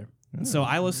 he's out there. So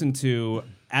I listen to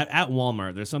at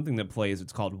Walmart. There's something that plays.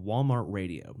 It's called Walmart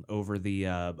Radio over the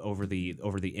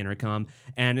intercom,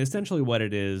 and essentially what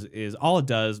it is all it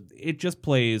does. It just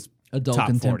plays Adult top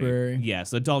contemporary. 40.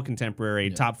 Yes, adult contemporary,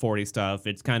 top 40 stuff.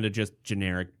 It's kind of just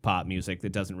generic pop music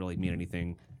that doesn't really mean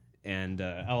anything. And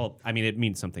it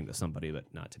means something to somebody, but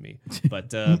not to me.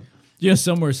 But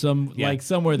somewhere there's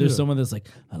Yeah. someone that's like,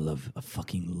 I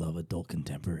fucking love adult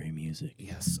contemporary music.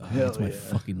 yes, That's my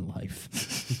fucking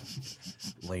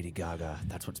life. Lady Gaga.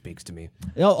 That's what speaks to me.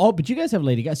 But you guys have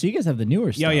Lady Gaga, so you guys have the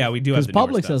newer stuff. Yeah, we do have the newer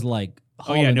Publix stuff. has like.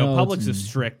 Oh yeah, Hall no, & Oates Publix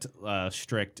and- is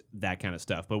strict that kind of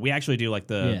stuff. But we actually do like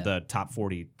the top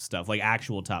 40 stuff, like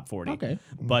actual top 40. Okay.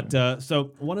 But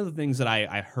so one of the things that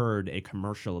I heard a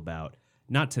commercial about,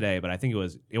 not today, but I think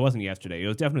it wasn't yesterday. It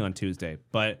was definitely on Tuesday.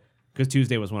 But because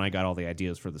Tuesday was when I got all the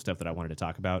ideas for the stuff that I wanted to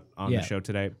talk about on the show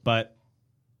today. But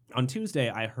on Tuesday,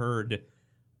 I heard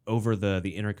over the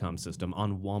intercom system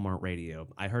on Walmart Radio,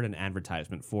 I heard an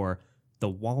advertisement for the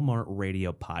Walmart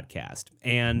Radio podcast.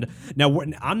 And now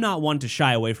I'm not one to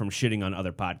shy away from shitting on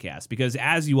other podcasts because,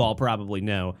 as you all probably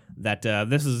know, that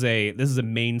this is a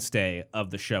mainstay of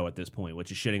the show at this point,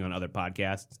 which is shitting on other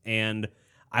podcasts. And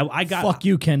I got Fuck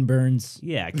you, Ken Burns.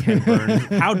 Yeah, Ken Burns.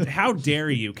 How dare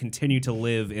you continue to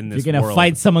live in this You're gonna world?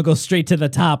 fight someone, go straight to the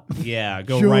top. Yeah,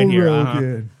 go Joe right here.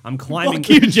 Rogan. I'm climbing. Fuck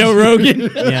you, Joe Rogan.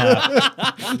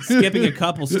 Yeah, skipping a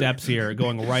couple steps here,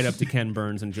 going right up to Ken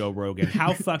Burns and Joe Rogan.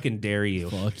 How fucking dare you?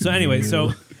 So anyway,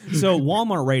 so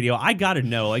Walmart Radio, I gotta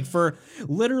know, like, for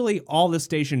literally all this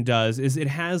station does is it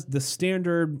has the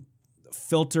standard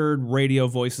filtered radio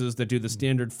voices that do the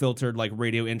standard filtered like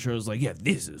radio intros, like, yeah,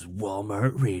 this is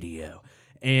Walmart Radio,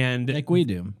 and Like we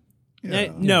do.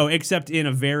 no, except in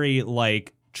a very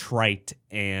like trite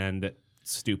and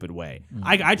stupid way.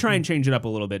 I try and change it up a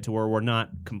little bit to where we're not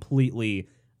completely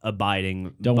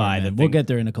abiding Don't by worry, the man. We'll thing. get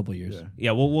there in a couple years.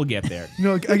 Yeah, we'll get there.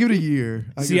 No, I give it a year.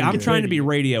 See, I'm trying to be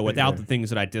radio without the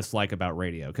things that I dislike about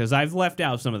radio, because I've left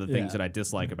out some of the things that I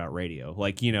dislike about radio,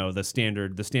 like the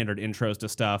standard intros to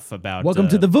stuff about. Welcome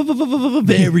to the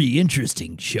very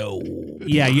interesting show.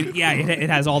 It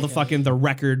has all the fucking the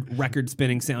record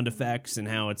spinning sound effects and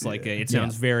how it's like it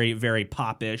sounds very very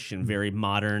popish and very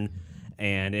modern,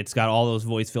 and it's got all those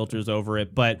voice filters over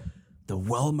it, but. The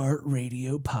Walmart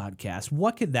Radio podcast.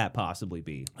 What could that possibly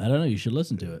be? I don't know. You should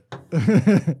listen to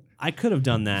it. I could have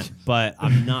done that, but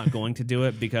I'm not going to do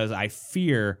it because I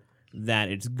fear that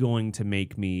it's going to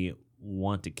make me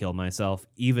want to kill myself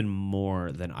even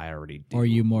more than I already do. Or are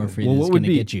you more afraid Well, it's what going would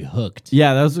to be- get you hooked?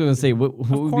 Yeah, that was going to say, what would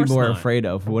be course more not. afraid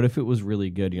of? What if it was really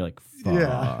good? And you're like, fuck.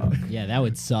 Yeah. Yeah, that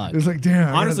would suck. It's like, damn.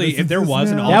 I gotta Honestly, listen if there to this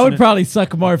was an now. That would alternate- probably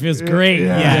suck more if it was great.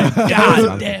 Yeah.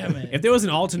 God damn it. If there was an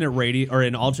alternate radio or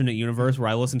an alternate universe where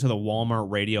I listened to the Walmart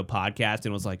Radio podcast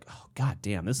and was like, oh god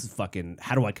damn, this is fucking.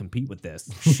 How do I compete with this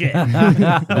shit?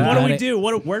 What do we do?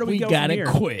 Where do we go? gotta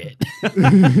from here?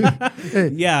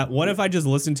 quit. Yeah. What if I just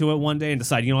listen to it one day and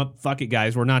decide, you know what, fuck it,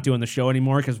 guys, we're not doing the show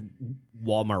anymore because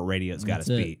Walmart Radio's got us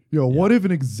That's it. beat. Yo, what if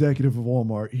an executive of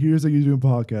Walmart hears that you're doing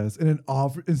podcasts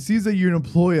and sees that you're an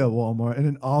employee at Walmart and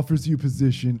then offers you a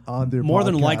position on their More podcast?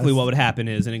 than likely, what would happen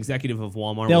is an executive of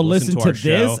Walmart They'll will listen to our this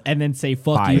show, and then say,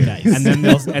 fuck you guys.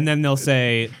 and then they'll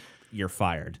say, "You're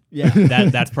fired." Yeah.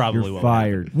 That's probably You're what would happen.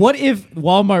 fired. What if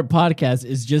Walmart podcast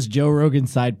is just Joe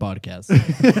Rogan's side podcast?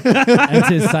 That's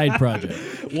his side project.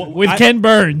 With Ken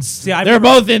Burns. I've They're never-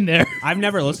 both in there. I've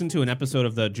never listened to an episode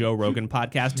of the Joe Rogan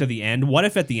podcast to the end. What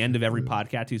if at the end of every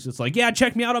podcast he's just like, "Yeah,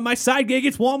 check me out on my side gig.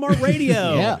 It's Walmart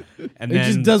Radio." Yeah. and It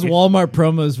just does Walmart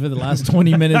promos for the last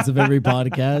 20 minutes of every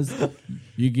podcast.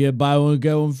 You get buy one,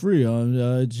 get one free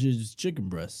on chicken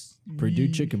breasts. Purdue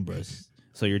chicken breasts.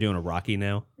 So you're doing a Rocky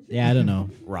now, Yeah, I don't know.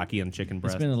 Rocky and chicken It's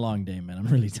breast. been a long day, man. I'm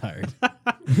really tired.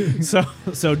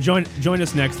 So join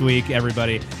us next week,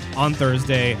 everybody, on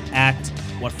Thursday at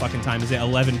what fucking time is it?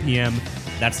 11 p.m.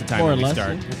 That's the time More that or we less,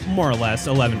 start. yeah. More or less,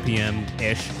 11 p.m.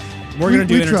 ish. We're gonna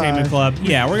do we Entertainment try. Club.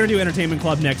 Yeah, we're gonna do Entertainment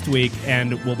Club next week,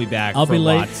 and we'll be back. I'll for be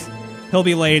late. lots. He'll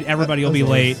be late. Everybody will As be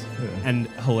always. late, Yeah. and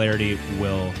hilarity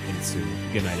will ensue.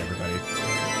 Good night, everybody.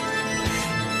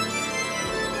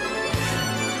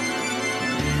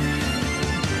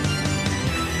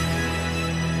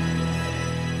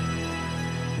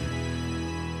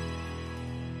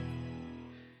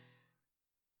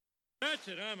 That's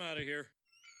it. I'm out of here.